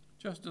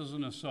 Just as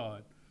an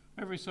aside,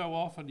 every so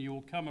often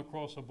you'll come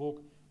across a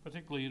book,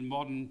 particularly in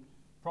modern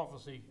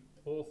prophecy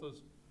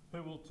authors,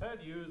 who will tell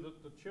you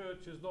that the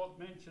church is not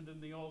mentioned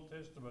in the Old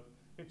Testament.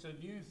 It's a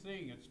new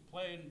thing. It's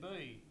plan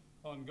B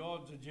on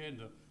God's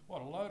agenda.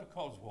 What a load of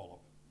codswallop.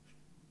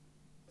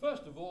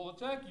 First of all,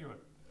 it's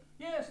accurate.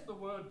 Yes, the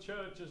word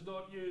church is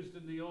not used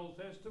in the Old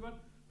Testament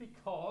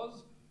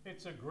because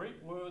it's a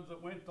Greek word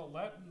that went to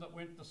Latin, that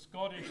went to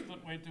Scottish,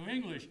 that went to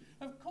English.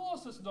 Of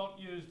course it's not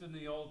used in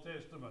the Old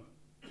Testament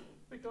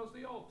because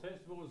the Old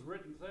Testament was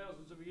written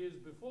thousands of years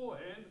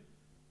beforehand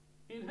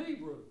in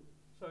Hebrew.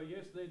 So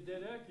yes, they're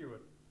dead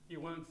accurate. You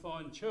won't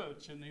find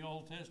church in the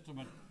Old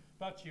Testament,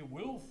 but you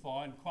will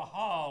find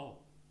qahal,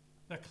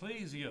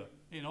 ecclesia,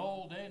 in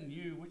Old and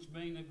New, which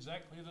mean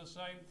exactly the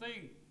same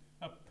thing.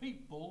 A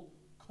people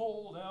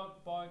called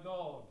out by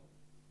God.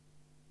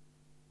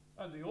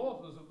 And the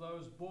authors of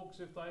those books,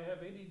 if they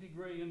have any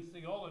degree in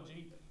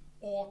theology,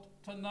 ought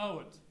to know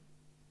it.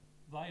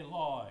 They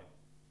lie.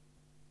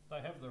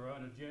 They have their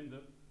own agenda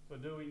for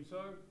doing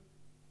so.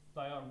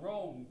 They are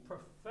wrong,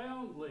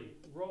 profoundly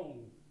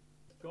wrong.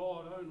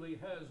 God only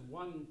has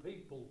one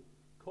people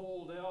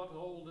called out,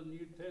 Old and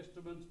New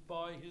Testaments,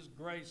 by his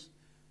grace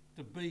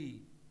to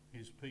be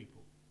his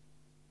people.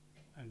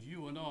 And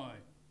you and I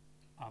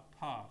are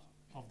part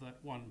of that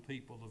one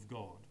people of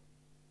God,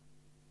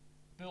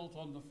 built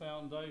on the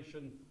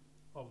foundation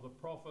of the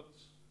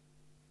prophets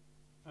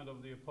and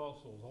of the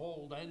apostles,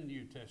 Old and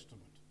New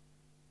Testament.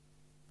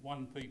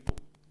 One people,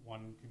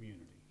 one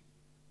community.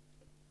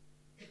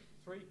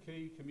 3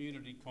 key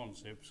community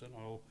concepts, and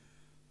I'll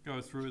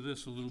go through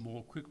this a little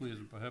more quickly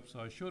than perhaps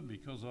I should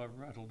because I've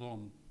rattled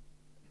on,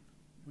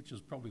 which is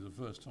probably the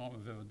first time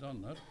I've ever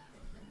done that.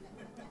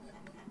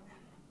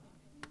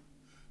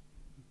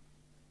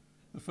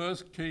 The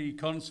first key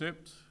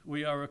concept,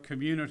 we are a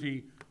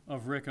community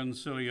of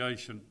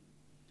reconciliation.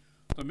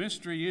 The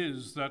mystery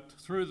is that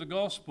through the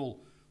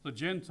gospel, the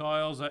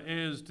Gentiles are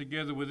heirs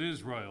together with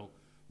Israel,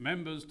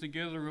 members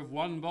together of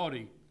one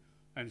body,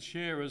 and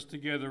sharers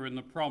together in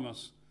the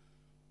promise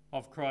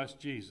of Christ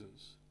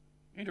Jesus.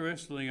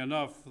 Interestingly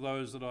enough,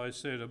 those that I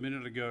said a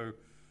minute ago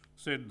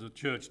said the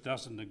church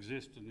doesn't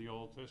exist in the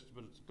Old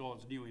Testament, it's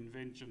God's new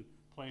invention,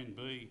 plan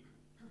B.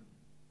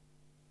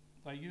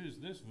 They use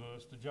this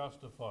verse to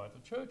justify it.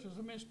 The church is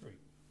a mystery.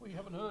 We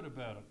haven't heard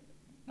about it.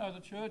 No, the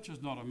church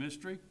is not a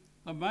mystery.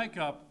 The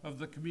makeup of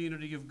the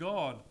community of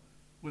God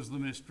was the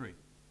mystery.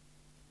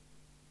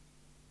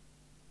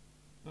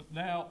 That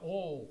now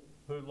all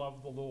who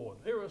love the Lord,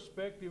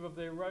 irrespective of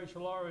their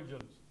racial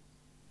origins,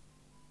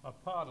 are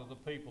part of the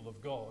people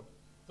of God.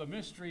 The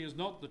mystery is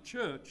not the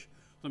church.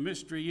 The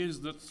mystery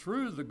is that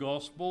through the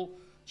gospel,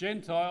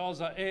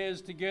 Gentiles are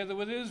heirs together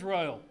with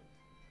Israel,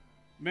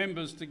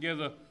 members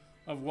together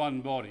of one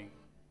body.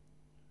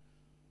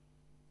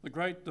 the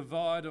great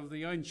divide of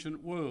the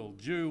ancient world,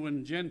 Jew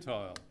and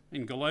Gentile.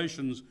 In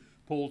Galatians,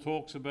 Paul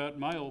talks about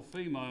male,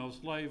 female,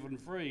 slave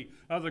and free,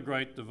 other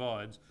great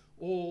divides,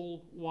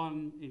 all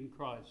one in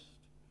Christ.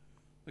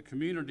 The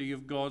community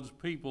of God's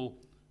people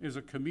is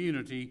a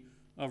community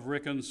of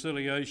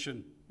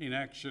reconciliation in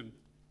action.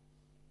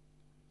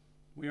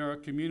 We are a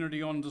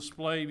community on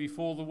display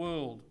before the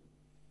world.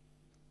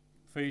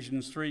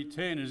 Ephesians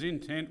 3:10, his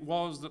intent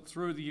was that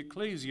through the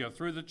ecclesia,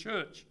 through the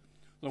church,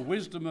 the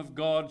wisdom of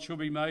God shall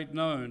be made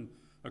known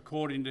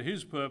according to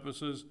his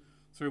purposes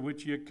through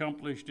which he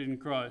accomplished in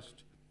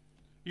Christ.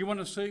 You want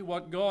to see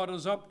what God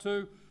is up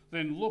to?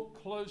 Then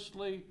look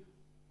closely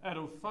at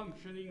a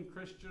functioning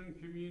Christian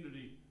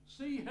community.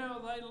 See how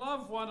they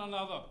love one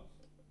another.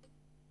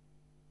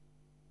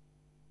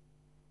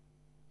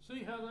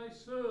 See how they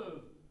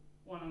serve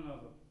one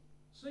another.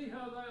 See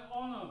how they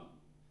honour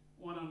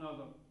one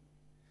another.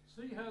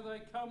 See how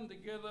they come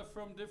together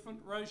from different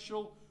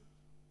racial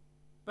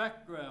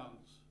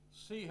backgrounds.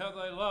 See how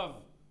they love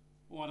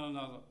one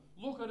another.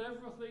 Look at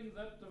everything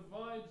that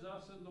divides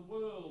us in the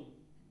world,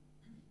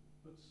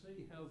 but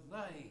see how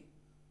they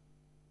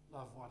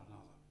love one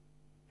another.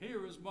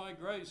 Here is my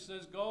grace,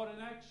 says God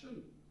in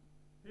action.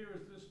 Here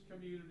is this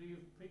community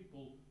of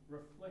people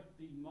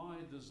reflecting my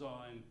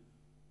design,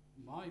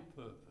 my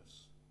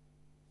purpose.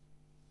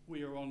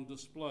 We are on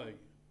display.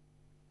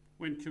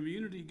 When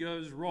community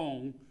goes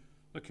wrong,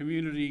 the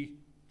community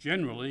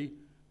generally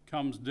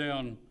comes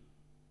down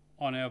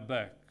on our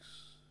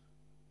backs.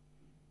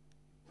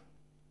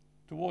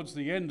 Towards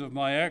the end of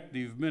my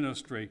active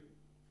ministry,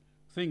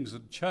 things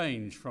had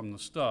changed from the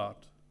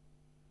start.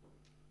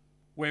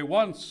 Where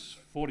once,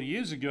 40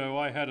 years ago,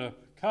 I had a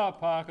car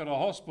park at a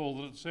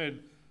hospital that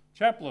said,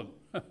 chaplain,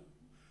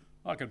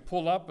 I could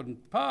pull up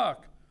and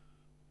park.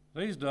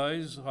 These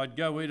days, I'd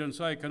go in and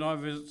say, can I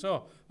visit?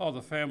 So, oh,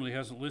 the family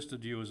hasn't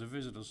listed you as a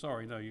visitor.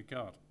 Sorry, no, you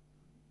can't.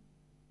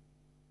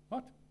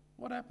 What?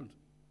 What happened?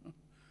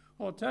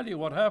 Well, I'll tell you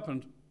what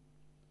happened.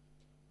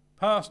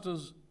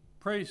 Pastors,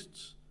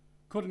 priests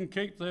couldn't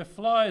keep their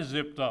flies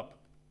zipped up.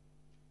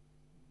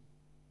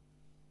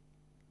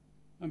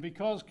 And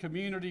because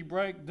community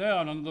broke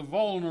down and the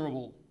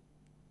vulnerable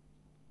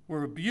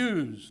were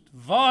abused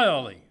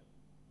vilely,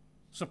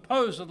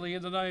 supposedly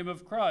in the name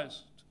of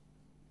Christ.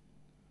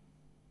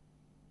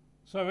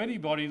 So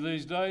anybody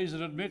these days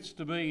that admits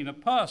to being a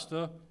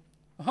pastor,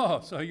 oh,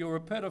 so you're a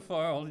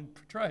pedophile in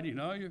training,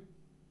 are you?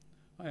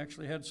 I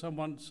actually had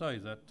someone say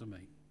that to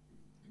me.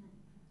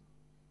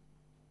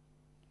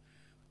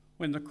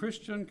 When the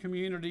Christian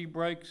community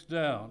breaks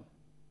down,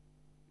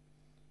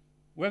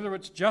 whether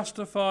it's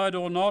justified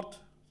or not,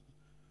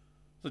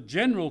 the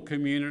general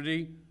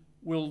community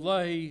will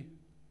lay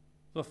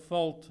the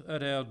fault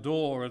at our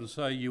door and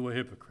say, you were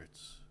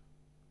hypocrites.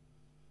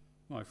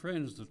 My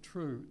friends,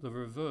 the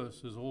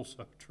reverse is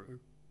also true.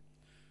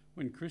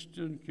 When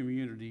Christian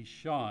community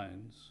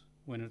shines,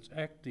 when it's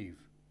active,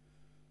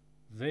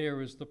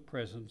 there is the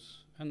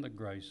presence and the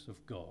grace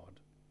of God.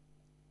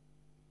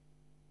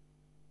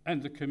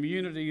 And the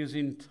community is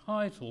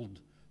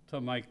entitled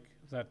to make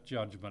that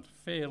judgment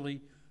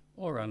fairly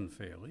or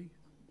unfairly,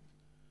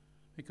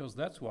 because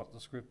that's what the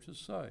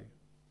scriptures say.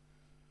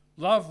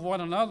 Love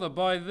one another.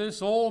 By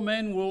this all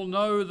men will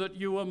know that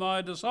you are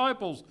my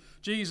disciples.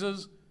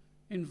 Jesus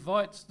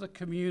invites the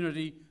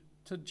community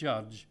to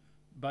judge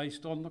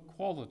based on the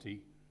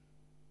quality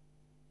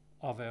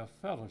of our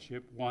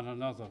fellowship one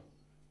another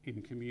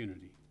in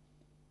community.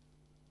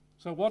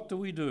 So what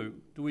do?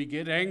 Do we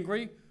get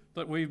angry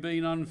that we've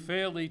been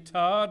unfairly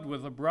tarred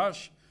with a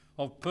brush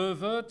of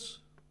perverts?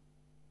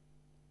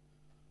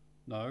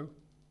 No,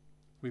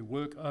 we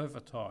work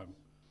overtime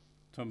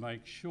to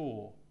make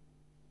sure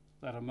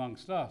that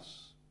amongst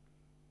us,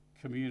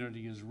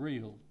 community is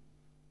real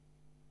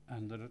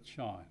and that it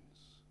shines.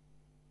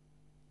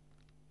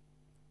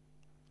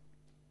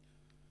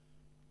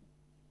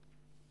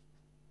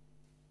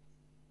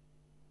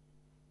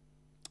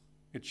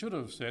 It should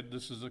have said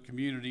this is a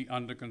community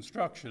under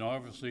construction. I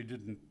obviously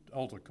didn't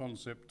alter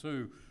concept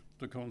 2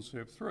 to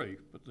concept 3,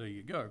 but there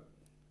you go.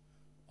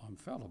 I'm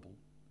fallible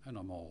and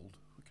I'm old.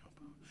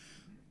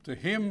 To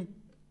him,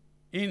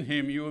 in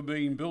him, you are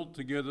being built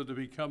together to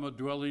become a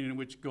dwelling in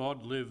which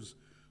God lives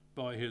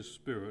by his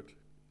Spirit.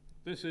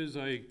 This is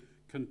a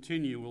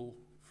continual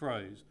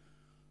phrase.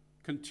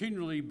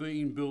 Continually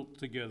being built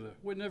together.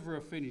 We're never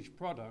a finished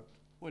product.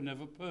 We're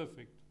never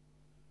perfect.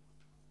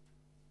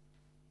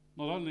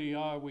 Not only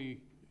are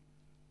we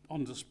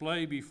on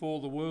display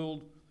before the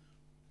world,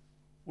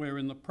 we're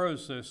in the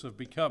process of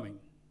becoming.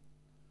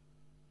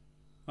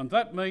 And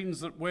that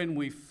means that when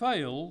we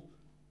fail,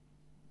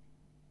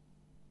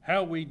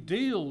 how we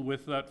deal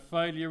with that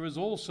failure is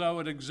also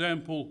an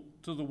example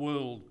to the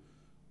world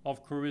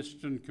of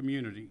Christian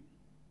community.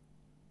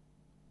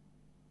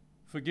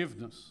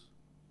 Forgiveness,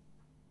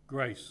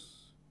 grace,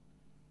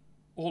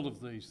 all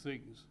of these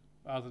things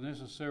are the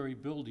necessary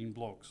building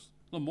blocks,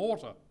 the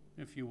mortar,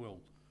 if you will,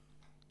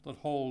 that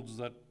holds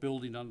that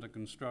building under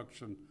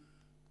construction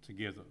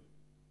together.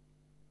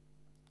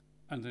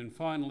 And then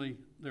finally,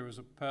 there is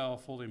a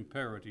powerful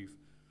imperative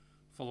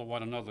for the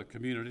one another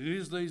community. It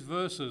is these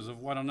verses of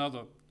one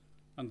another,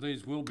 and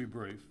these will be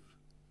brief.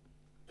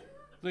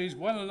 These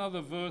one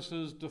another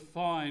verses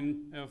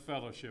define our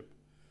fellowship.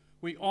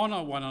 We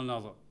honour one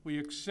another, we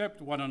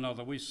accept one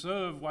another, we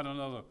serve one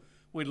another,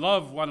 we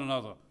love one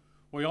another,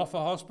 we offer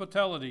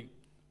hospitality,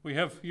 we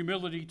have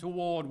humility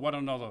toward one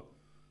another,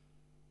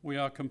 we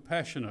are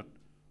compassionate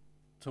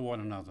to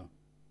one another.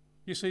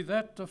 You see,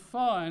 that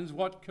defines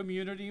what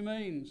community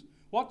means.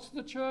 What's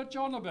the church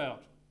on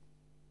about?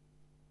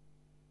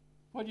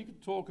 Well, you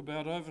could talk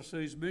about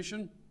overseas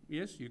mission.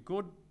 Yes, you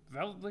could,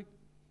 validly.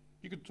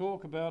 You could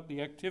talk about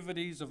the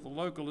activities of the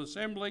local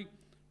assembly.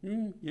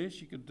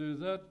 Yes, you could do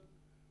that.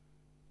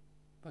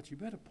 But you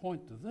better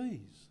point to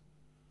these,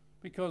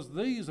 because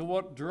these are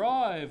what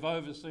drive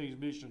overseas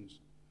missions,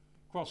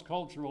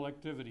 cross-cultural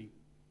activity.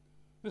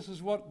 This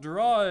is what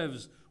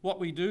drives what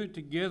we do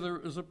together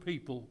as a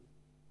people.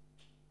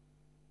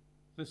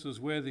 This is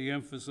where the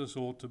emphasis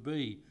ought to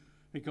be,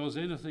 because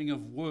anything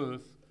of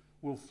worth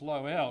will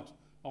flow out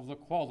of the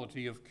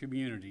quality of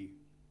community.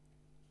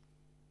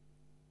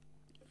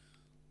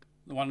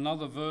 The one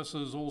another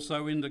verses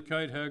also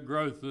indicate how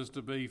growth is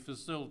to be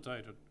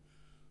facilitated.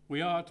 We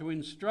are to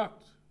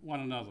instruct one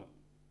another.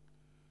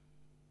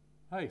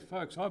 Hey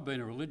folks, I've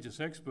been a religious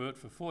expert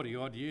for 40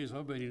 odd years.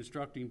 I've been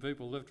instructing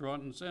people left, right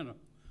and centre.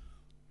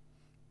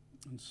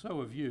 And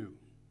so have you.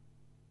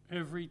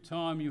 Every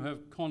time you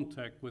have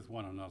contact with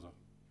one another,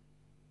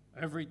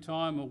 every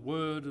time a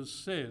word is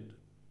said,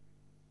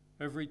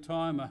 every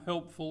time a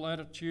helpful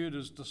attitude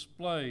is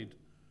displayed,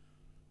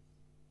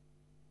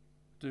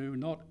 do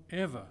not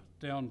ever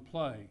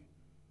downplay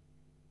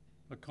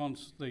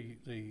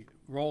the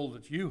role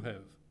that you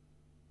have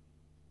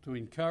to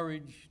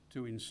encourage,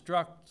 to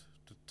instruct,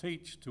 to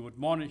teach, to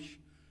admonish,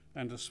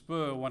 and to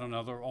spur one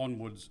another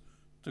onwards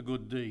to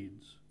good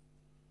deeds.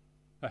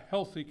 A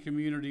healthy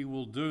community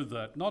will do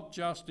that, not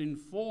just in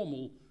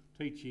formal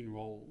teaching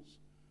roles,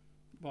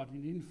 but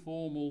in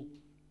informal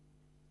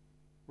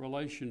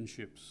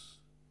relationships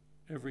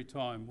every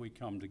time we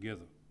come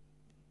together.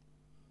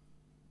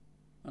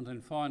 And then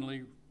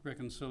finally,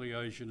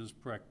 reconciliation is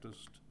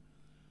practiced.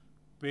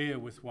 Bear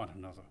with one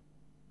another.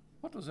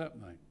 What does that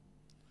mean?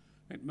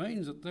 It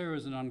means that there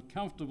is an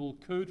uncomfortable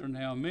coot in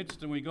our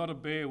midst and we got to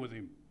bear with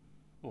him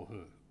or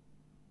her.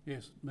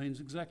 Yes, it means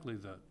exactly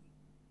that.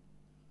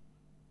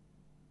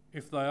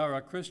 If they are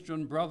a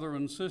Christian brother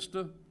and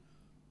sister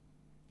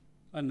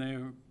and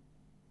their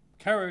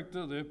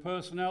character, their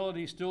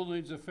personality still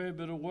needs a fair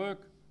bit of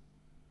work,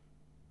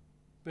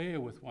 bear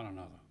with one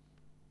another.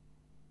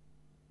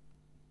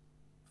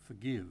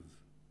 Forgive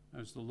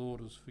as the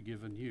Lord has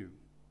forgiven you.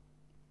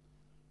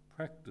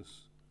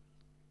 Practice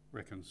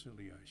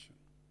reconciliation.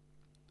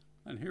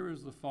 And here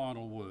is the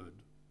final word.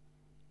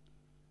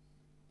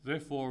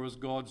 Therefore, as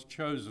God's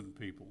chosen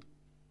people,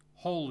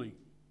 holy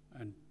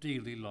and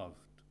dearly loved,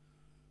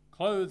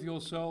 clothe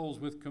yourselves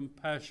with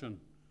compassion,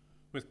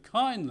 with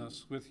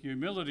kindness, with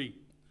humility,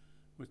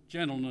 with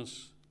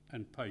gentleness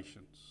and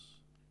patience.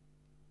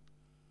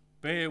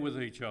 Bear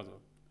with each other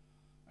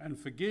and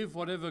forgive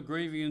whatever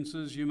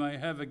grievances you may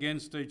have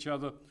against each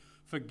other.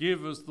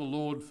 Forgive as the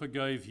Lord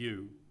forgave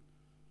you.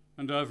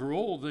 And over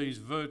all these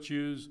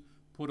virtues,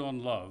 put on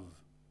love,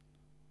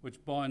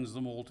 which binds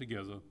them all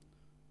together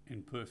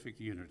in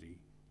perfect unity.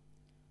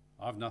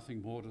 I've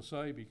nothing more to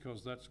say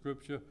because that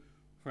scripture,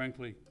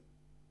 frankly,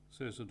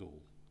 says it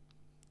all.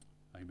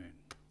 Amen.